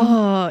 Mm-hmm.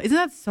 Oh, isn't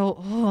that so?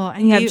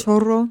 And you have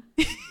chorro.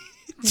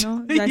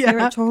 Did I say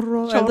right?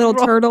 Chorro, a little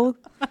turtle.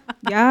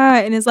 Yeah,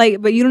 and it's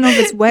like, but you don't know if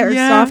it's wet or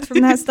soft from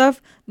that stuff.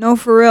 No,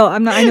 for real.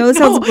 I'm not. I know it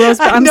sounds gross,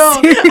 but I'm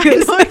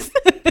serious.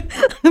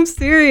 I'm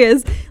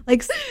serious.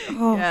 Like,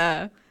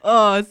 yeah.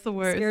 Oh, it's the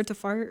worst. Scared to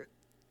fart.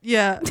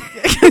 Yeah,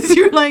 because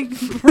you're like,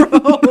 bro.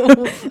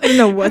 I don't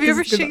know what. Have you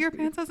ever shit your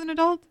pants as an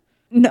adult?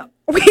 No,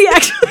 we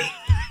actually.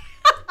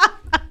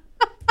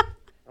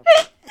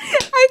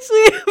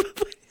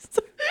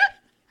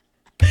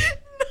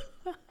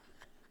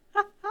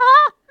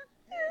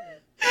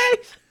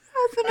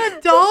 As an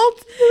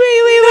adult?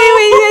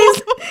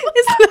 Wait.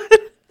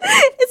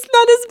 It's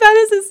not as bad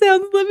as it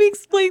sounds. Let me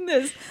explain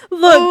this.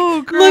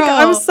 Look,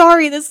 I'm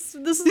sorry. This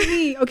is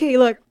me. Okay,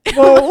 look.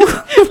 Whoa.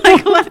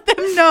 Like, let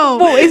them know.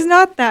 Whoa, it's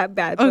not that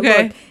bad.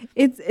 Okay. Look,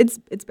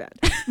 it's bad.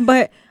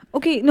 But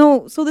okay,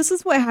 no. So this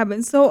is what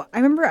happened. So I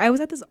remember I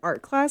was at this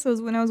art class. It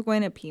was when I was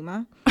going to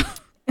Pima,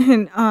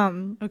 and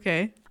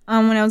okay.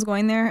 When I was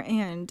going there,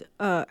 and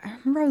I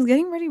remember I was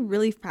getting ready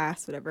really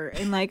fast, whatever,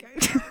 and like,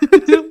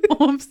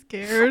 oh, I'm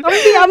scared. I'm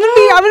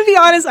gonna be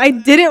honest. I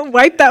didn't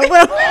wipe that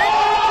well.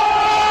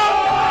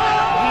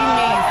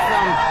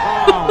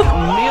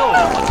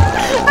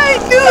 I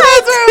knew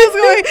that's where I was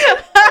going.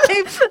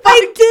 I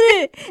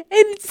didn't,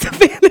 and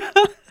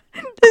Savannah,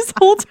 this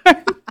whole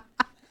time.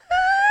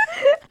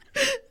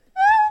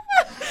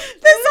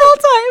 This whole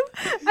time,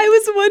 I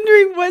was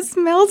wondering what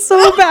smelled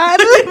so bad.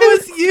 It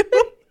was you.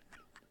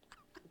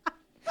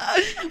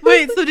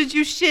 Wait, so did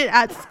you shit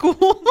at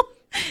school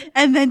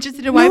and then just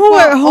didn't wipe? No,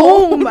 at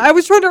home. I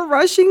was trying to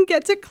rush and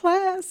get to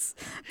class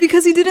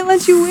because he didn't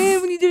let you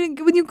in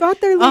when you got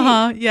there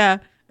late. Yeah.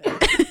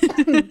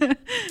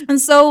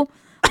 And so,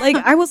 like,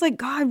 I was like,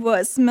 God,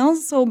 what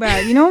smells so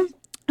bad, And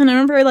I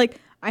remember,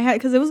 like, I had,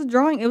 because it was a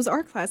drawing, it was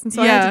art class, and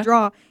so I had to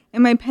draw,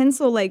 and my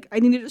pencil, like, I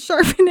needed to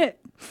sharpen it.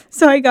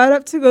 So I got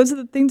up to go to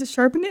the thing to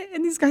sharpen it,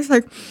 and these guys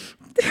like,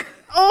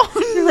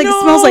 they're like,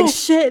 it smells like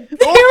shit.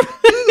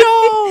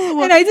 Oh,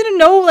 no. And I didn't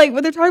know like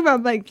what they're talking about.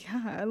 I'm like,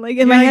 yeah, like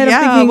in my head,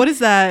 I'm thinking, what is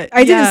that?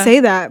 I didn't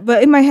say that,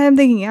 but in my head, I'm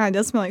thinking, yeah, it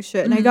does smell like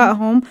shit. And I got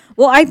home.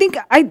 Well, I think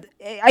I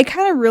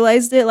kind of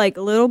realized it like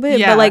a little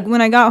bit, but like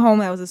when I got home,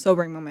 that was a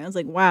sobering moment. I was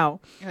like, wow,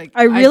 like,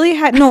 I really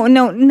had no,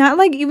 not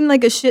like even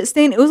like a shit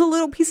stain. It was a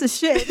little piece of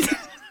shit.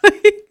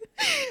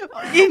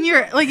 In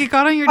your like it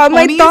got on your on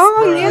my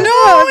thong. Yeah.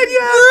 No, and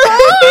you have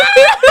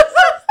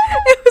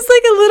it was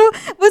like a little,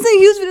 it wasn't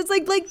huge, but it's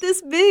like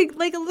this big,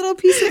 like a little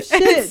piece of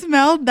shit. It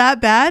smelled that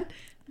bad.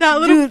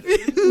 That little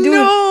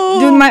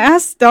dude, my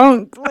ass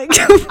stunk. Like,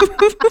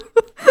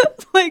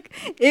 like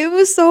it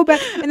was so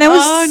bad, and I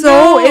was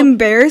so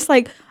embarrassed.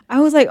 Like I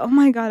was like, oh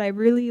my God, I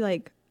really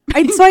like.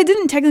 So I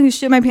didn't technically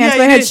shit my pants,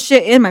 but I had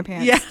shit in my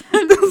pants. Yeah,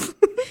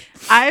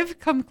 I've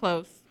come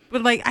close,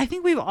 but like I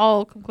think we've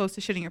all come close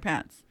to shitting your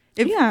pants.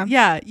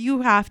 Yeah,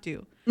 you have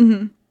to.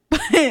 Mm-hmm.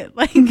 But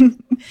like,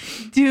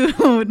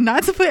 dude,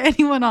 not to put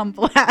anyone on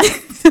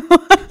blast,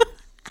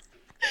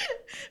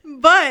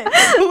 but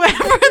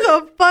whoever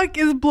the fuck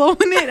is blowing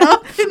it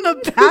up in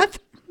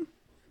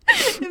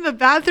the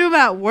bathroom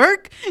at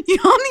work, you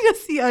all need to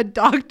see a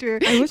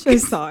doctor. I wish I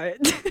saw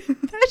it.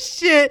 That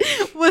shit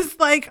was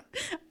like,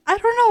 I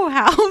don't know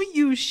how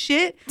you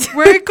shit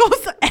where it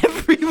goes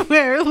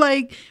everywhere.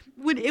 Like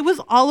when it was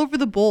all over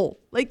the bowl.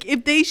 Like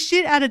if they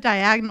shit at a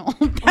diagonal,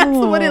 that's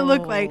what it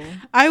looked like.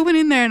 I went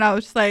in there and I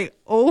was just like,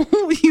 oh,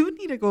 you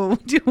need to go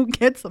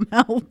get some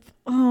help.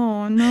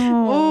 Oh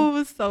no. Oh, it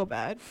was so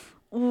bad.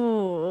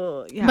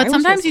 Oh yeah. But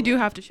sometimes you do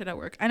have to shit at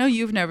work. I know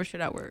you've never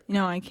shit at work.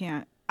 No, I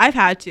can't. I've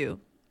had to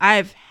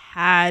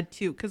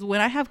because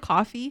when I have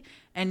coffee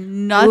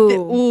and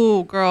nothing,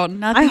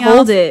 nothing I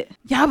hold it.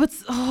 Yeah, but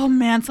oh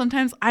man,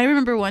 sometimes I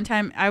remember one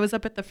time I was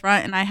up at the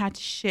front and I had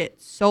to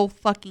shit so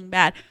fucking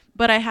bad.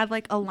 But I had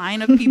like a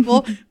line of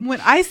people. When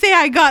I say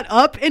I got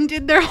up and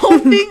did their whole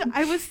thing,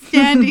 I was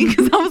standing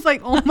because I was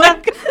like, oh my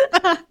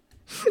God.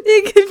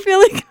 You can feel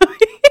it going.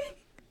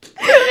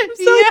 I'm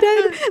so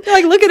dead. They're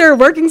like, look at her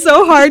working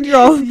so hard. You're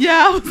all.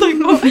 Yeah, I was like,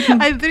 oh.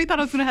 I literally thought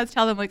I was going to have to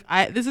tell them, like,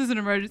 this is an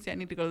emergency. I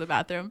need to go to the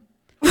bathroom.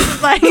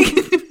 Like,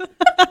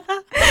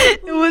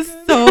 it was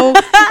so.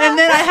 And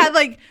then I had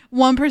like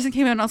one person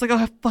came in and I was like,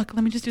 oh fuck,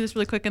 let me just do this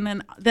really quick and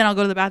then I'll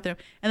go to the bathroom.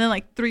 And then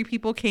like 3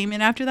 people came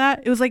in after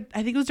that. It was like,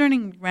 I think it was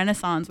during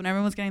Renaissance when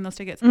everyone was getting those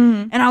tickets.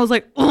 And I was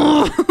like,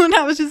 oh, and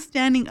I was just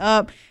standing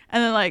up.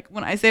 And then like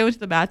when I say I went to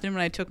the bathroom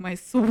and I took my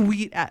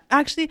sweet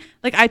actually,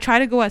 like I try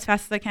to go as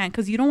fast as I can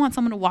because you don't want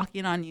someone to walk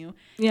in on you.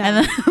 Yeah.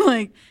 And then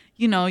like,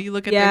 you know, you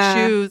look at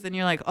their shoes and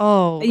you're like,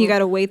 oh. And you got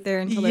to wait there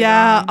until they're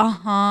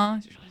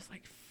gone.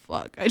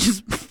 Fuck, I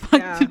just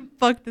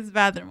fucked this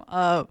bathroom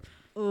up.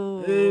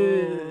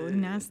 Oh,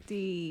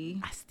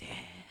 nasty.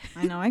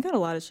 I know. I got a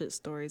lot of shit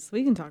stories.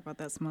 We can talk about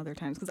that some other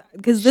times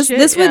because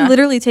this would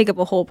literally take up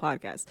a whole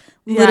podcast.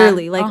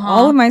 Literally, like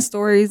all of my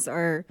stories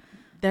are.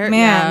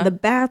 The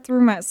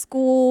bathroom at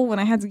school when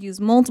I had to use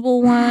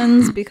multiple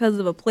ones because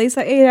of a place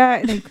I ate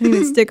at and I couldn't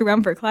even stick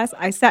around for class.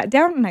 I sat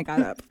down and I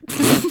got up.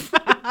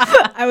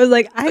 I was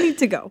like, I need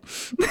to go.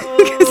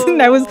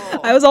 And I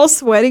was all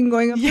sweating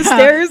going up the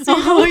stairs.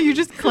 You're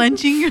just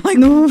clenching. You're like,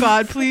 no,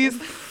 God, please.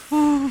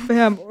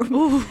 Bam.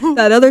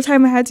 That other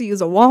time I had to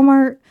use a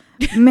Walmart.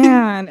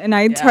 Man, and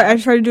I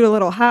tried to do a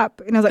little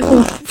hop and I was like,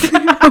 oh.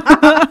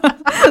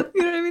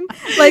 You know what I mean?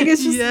 Like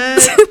it's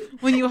just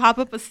when you hop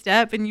up a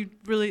step and you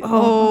really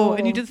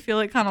and you just feel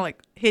it kind of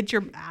like hit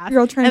your ass. You're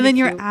all trying and then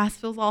your cute. Ass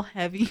feels all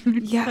heavy.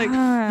 Yeah. Like,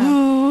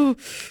 I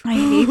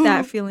hate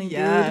that feeling,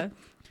 dude.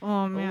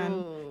 Oh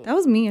man, that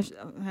was me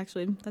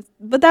actually.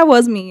 But that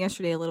was me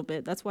yesterday a little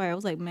bit. That's why I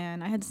was like,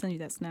 man, I had to send you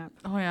that snap.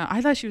 Oh yeah,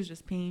 I thought she was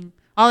just peeing.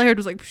 All I heard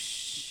was like,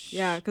 psh.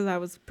 Yeah, because I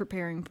was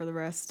preparing for the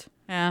rest.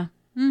 Yeah.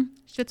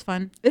 Shit's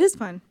fun. It is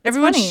fun.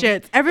 Everyone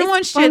shits.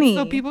 Everyone shits.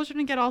 So people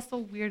shouldn't get all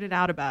so weirded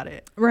out about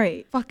it.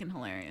 Right. Fucking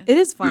hilarious. It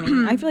is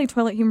funny. I feel like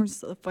toilet humor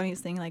is the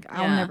funniest thing. Like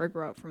I'll never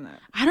grow up from that.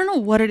 I don't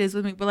know what it is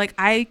with me, but like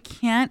I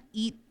can't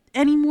eat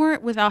anymore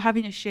without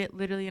having to shit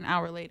literally an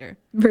hour later.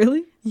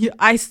 Really? Yeah,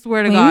 I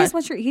swear to God. Maybe that's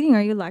what you're eating.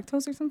 Are you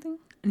lactose or something?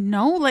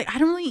 No, like I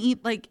don't really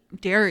eat like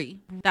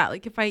dairy. That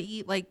like if I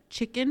eat like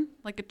chicken,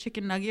 like a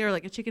chicken nugget or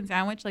like a chicken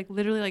sandwich, like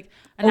literally like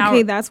an hour.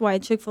 Okay, that's why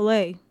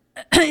Chick-fil-A.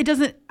 It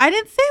doesn't. I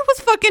didn't say it was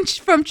fucking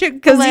from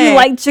Chick-fil-A. Because you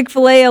like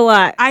Chick-fil-A a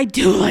lot. I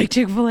do like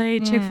Chick-fil-A.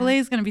 Yeah. Chick-fil-A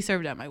is gonna be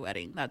served at my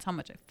wedding. That's how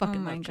much I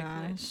fucking love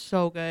Chick-fil-A.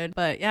 So good.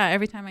 But yeah,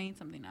 every time I eat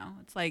something now,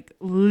 it's like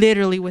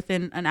literally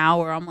within an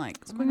hour, I'm like,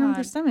 what's going on with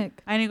your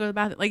stomach? I need to go to the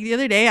bathroom. Like the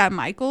other day at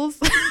Michael's.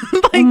 Like,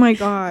 oh my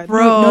God,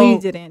 bro! No, you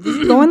didn't. Did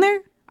you go in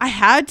there? I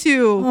had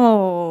to.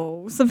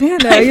 Oh,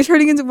 Savannah, you're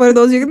turning into one of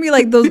those. You're gonna be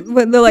like those.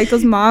 They're like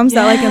those moms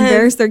that like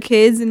embarrass their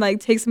kids and like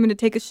takes them in to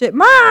take a shit.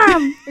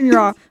 Mom, and you're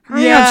all,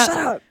 hurry up, shut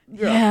up.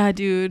 Yeah,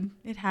 dude,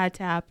 it had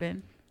to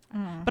happen.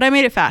 But I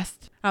made it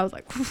fast. I was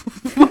like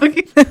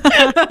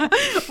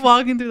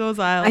walking through those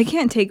aisles. I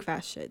can't take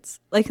fast shits.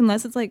 Like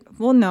unless it's like,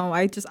 well, no,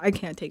 I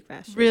can't take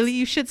fast shits. Really?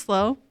 You shit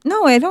slow?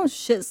 No, I don't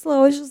shit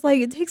slow. It's just like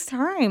it takes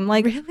time.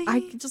 Like really?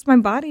 My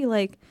body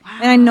like,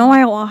 and I know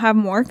I'll have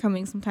more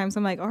coming sometimes.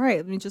 I'm like, all right,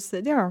 let me just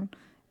sit down.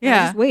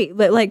 Yeah. Just wait.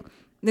 But like,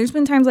 there's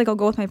been times like I'll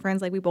go with my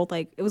friends. Like we both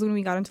like it was when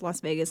we got into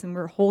Las Vegas and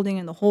we were holding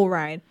in the whole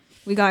ride.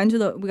 We got into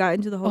the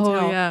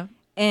hotel. Oh yeah.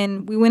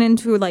 And we went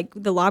into like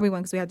the lobby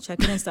one because we had to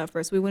check in and stuff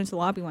first. We went into the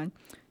lobby one.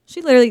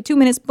 She literally 2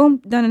 minutes, boom,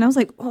 done. And I was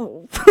like,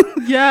 oh.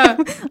 Yeah.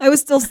 I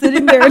was still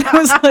sitting there and I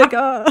was like,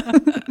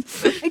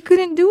 I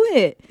couldn't do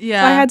it.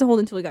 Yeah. So I had to hold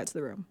until we got to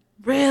the room.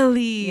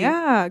 Really?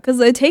 Yeah, because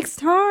it takes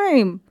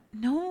time.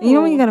 No. And you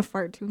know when you got to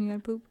fart too when you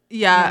got to poop?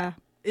 Yeah.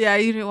 Yeah,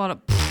 you didn't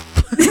want to.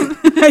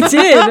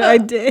 I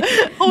did.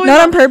 Oh, not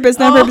on purpose.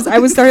 I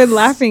was started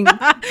laughing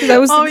because I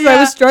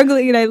was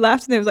struggling and I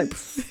laughed and it was like,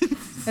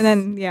 and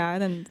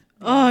then.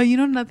 Oh, you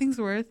know nothing's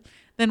worse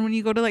than when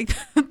you go to like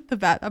the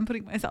bath. I'm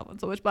putting myself on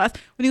so much blast.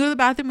 When you go to the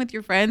bathroom with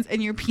your friends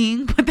and you're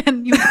peeing, but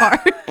then you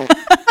fart, and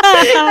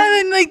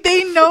then like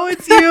they know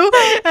it's you,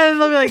 and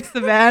they'll be like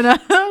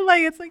Savannah,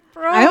 like it's like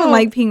bro. I don't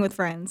like peeing with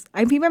friends.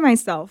 I pee by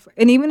myself,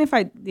 and even if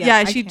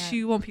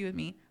she won't pee with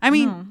me. I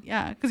mean,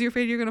 because you're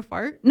afraid you're gonna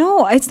fart.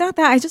 No, it's not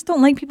that. I just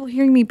don't like people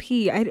hearing me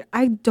pee.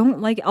 I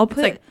don't like it.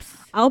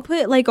 I'll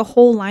put like a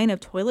whole line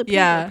of toilet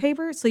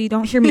paper so you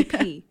don't hear me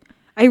pee.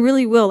 I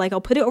really will. Like, I'll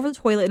put it over the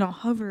toilet and I'll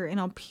hover and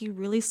I'll pee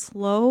really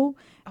slow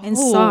and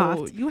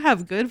soft. You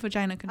have good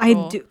vagina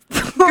control. I do.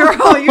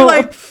 Girl, you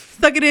like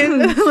stuck it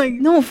in. Like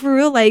no, for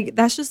real. Like,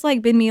 that's just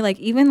like been me. Like,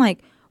 even like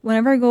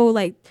whenever I go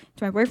like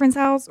to my boyfriend's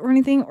house or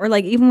anything, or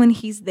like even when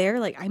he's there,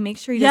 like I make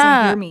sure he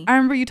doesn't hear me. I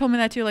remember you told me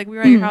that too. Like we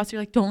were at your house,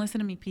 you're like, don't listen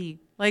to me pee.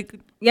 Like,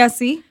 yeah,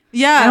 see,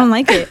 yeah, I don't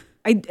like it.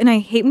 I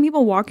hate when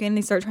people walk in and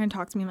they start trying to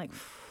talk to me. I'm like,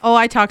 oh,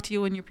 I talk to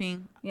you when you're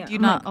peeing. Yeah, Do you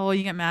not? Oh,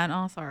 you get mad.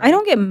 Oh, sorry. I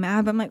don't get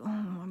mad, but I'm like, oh,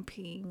 I'm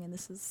peeing and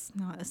this is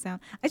not a sound.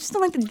 I just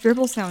don't like the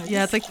dribble sound.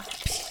 Yeah, it's like,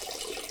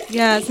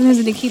 yeah, sometimes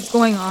it keeps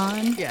going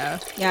on. yeah.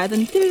 Yeah,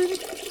 then.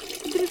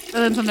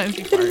 And then sometimes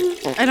you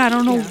fart. And I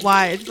don't know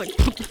why. It's like,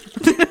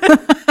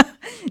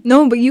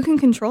 no, but you can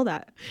control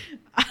that.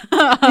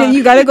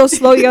 You gotta go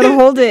slow. You gotta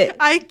hold it.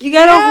 You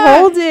gotta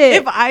hold it.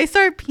 If I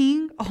start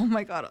peeing, oh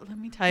my god, let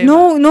me tell you.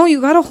 No,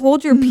 you gotta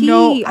hold your pee.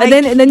 No, and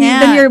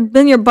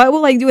then your butt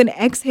will like do an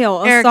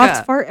exhale, Erica,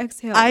 soft fart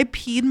exhale. I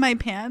peed my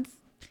pants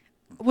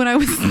when I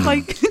was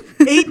like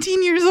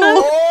 18 years old.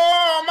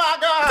 Oh my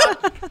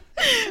God.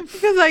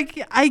 Because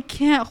I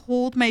can't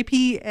hold my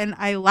pee, and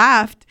I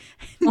laughed.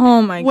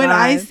 Oh my god. When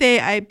I say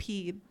I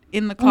peed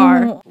in the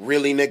car. Oh.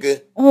 Really,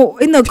 nigga? Oh,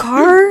 in the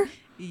car?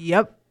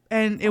 Yep.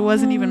 And it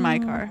wasn't even my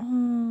car.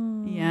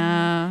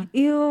 Yeah.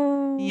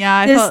 Ew.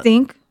 Yeah. Did it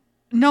stink?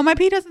 No, my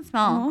pee doesn't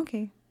smell. Oh,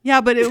 okay.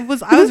 Yeah, but I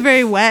was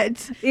very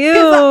wet.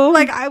 Ew.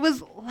 Like I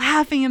was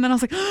laughing, and then I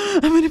was like,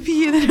 I'm gonna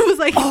pee, and then it was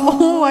like,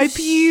 oh I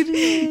peed.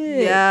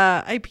 Shit.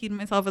 Yeah, I peed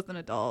myself as an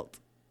adult.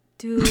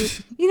 Dude,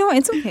 you know,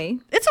 it's okay.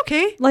 It's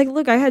okay. Like,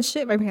 look, I had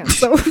shit in my pants.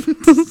 So,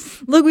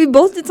 look, we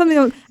both did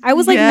something. I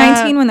was like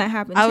 19 when that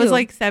happened. I was too.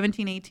 like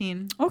 17,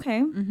 18. Okay.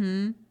 Mm-hmm.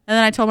 And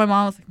then I told my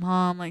mom, I was like,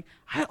 Mom, like,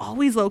 I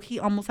always low-key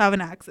almost have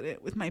an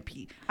accident with my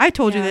pee. I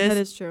told you this. That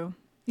is true.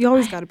 You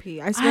always gotta pee.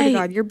 I swear to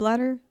God, your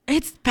bladder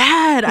It's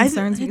bad.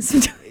 concerns me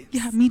sometimes.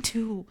 Yeah, me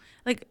too.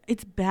 Like,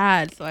 it's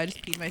bad. So I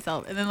just peed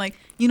myself. And then, like,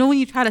 you know when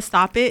you try to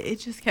stop it, it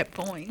just kept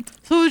going.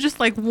 So it was just,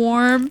 like,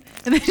 warm.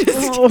 And then it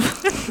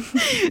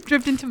just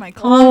dripped into my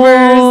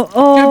Converse.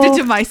 Dripped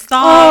into my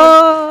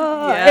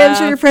socks. Yeah. I'm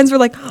sure your friends were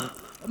like,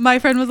 my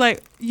friend was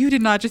like, you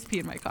did not just pee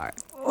in my car.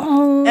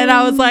 oh. And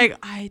I was like,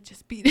 I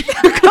just peed in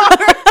her car.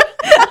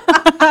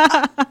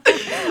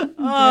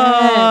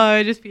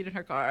 I just peed in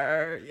her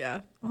car.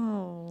 Yeah.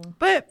 Oh.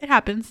 But it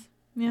happens.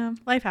 Yeah.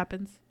 Life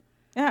happens.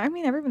 Yeah, I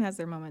mean, everyone has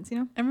their moments, you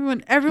know?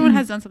 Everyone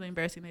has done something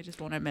embarrassing. They just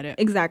won't admit it.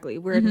 Exactly.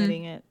 We're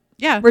admitting it.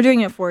 Yeah. We're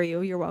doing it for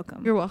you. You're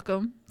welcome. You're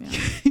welcome. Yeah.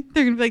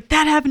 They're going to be like,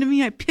 that happened to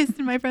me. I pissed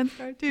in my friend's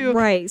car too.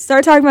 Right.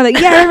 Start talking about like,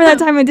 yeah, remember that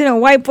time I didn't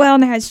wipe well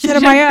and I had shit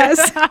on my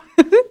ass?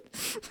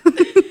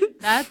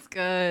 That's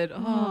good.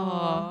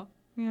 Oh.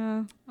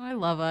 Yeah. I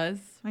love us.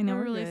 I know, We're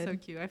we're really good. so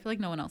cute. I feel like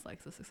no one else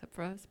likes us except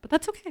for us. But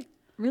that's okay.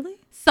 Really?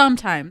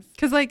 Sometimes.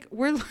 Because, like,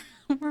 we're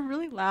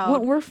really loud.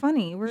 Well, we're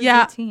funny. We're a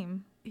Yeah. good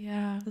team.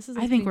 Yeah. This is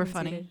I think we're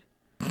funny.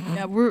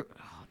 Yeah,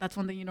 that's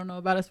one thing you don't know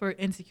about us. We're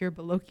insecure,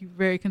 but low-key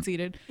very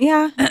conceited.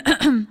 Yeah.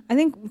 I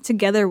think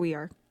together we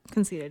are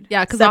conceited.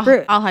 Yeah, because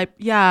separate. I'll hype.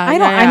 Yeah. I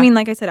don't. yeah. I mean,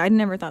 like I said, I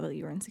never thought that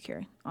you were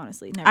insecure.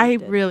 Honestly, never. I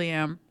did. really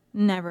am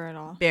never at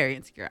all. very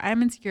insecure.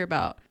 I'm insecure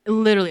about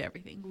literally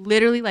everything.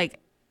 Literally, like,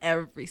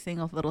 every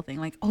single little thing.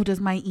 Like, oh, does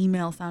my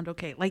email sound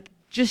okay? Like,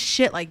 just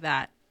shit like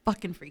that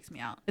fucking freaks me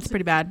out. It's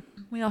pretty bad.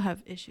 We all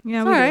have issues.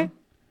 Yeah, It's we all do. right.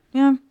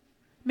 Yeah.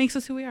 Makes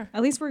us who we are.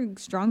 At least we're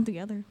strong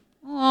together.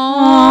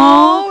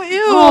 Oh,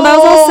 ew. Oh, that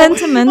was all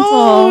sentimental.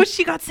 Oh,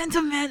 she got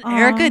sentimental. Aw.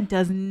 Erica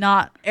does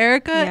not.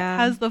 Erica Yeah.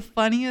 has the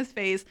funniest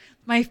face.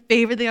 My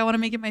favorite thing. I want to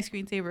make it my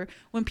screensaver.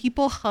 When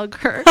people hug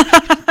her.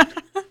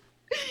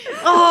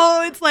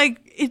 Oh, it's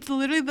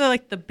literally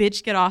the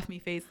bitch get off me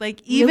face.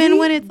 Like, even Really?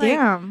 when it's like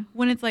Damn.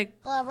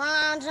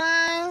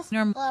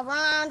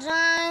 LeBron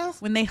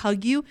James. when they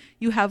hug you,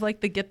 you have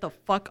like the get the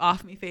fuck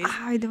off me face.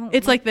 I don't.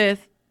 It's like this.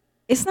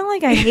 It's not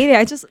like I hate it.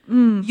 I just.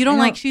 You don't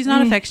like. She's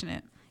not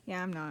affectionate.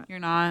 Yeah, I'm not. You're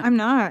not. I'm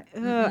not.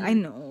 I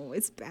know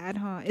it's bad,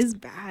 huh? It's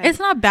bad. It's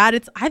not bad.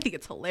 I think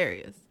it's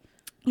hilarious.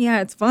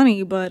 Yeah, it's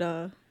funny, but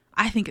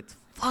I think it's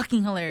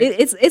fucking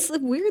hilarious. it's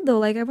like weird though.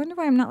 Like I wonder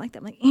why I'm not like that.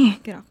 I'm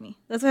like, get off me.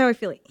 That's how I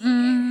feel like.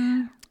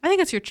 I think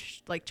it's your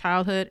like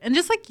childhood and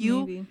just like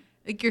you, Maybe.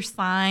 like your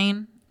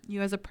sign,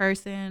 you as a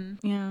person.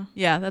 Yeah.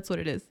 Yeah, that's what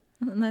it is.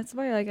 And that's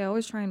why, like, I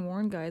always try and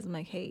warn guys. I'm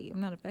like, hey,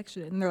 I'm not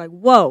affectionate. And they're like,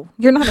 whoa,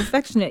 you're not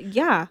affectionate.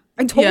 Yeah,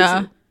 I told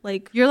Yeah. you.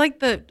 Like, You're like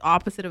the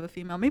opposite of a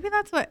female. Maybe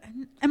that's what.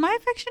 Am I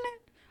affectionate?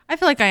 I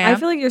feel like I am. I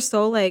feel like you're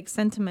so, like,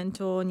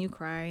 sentimental and you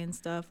cry and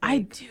stuff. I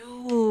Like,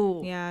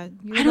 do. yeah.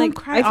 You're I don't like,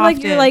 cry I feel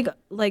like you're, often.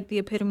 like the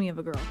epitome of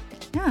a girl.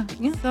 Yeah.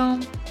 Yeah. So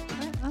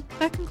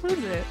that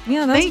concludes it.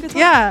 Yeah, that's a good talk.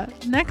 Yeah.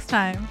 Next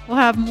time we'll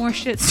have more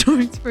shit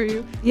stories for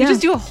you. Yeah. We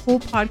just do a whole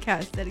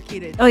podcast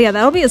dedicated Oh, yeah,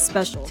 that'll be a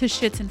special. to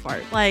shits and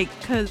farts. Like,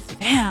 cause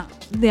damn.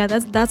 Yeah,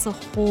 that's a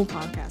whole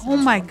podcast. Oh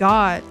my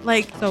god.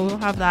 Like, so we'll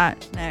have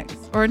that next,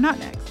 or not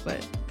next,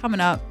 but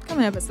coming up.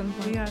 Coming up at some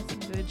We point. got some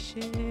good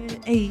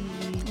shit. Hey.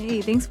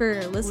 Hey, thanks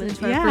for listening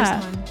to our Yeah.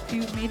 first one.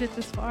 You made it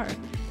this far.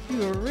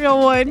 You a real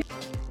one.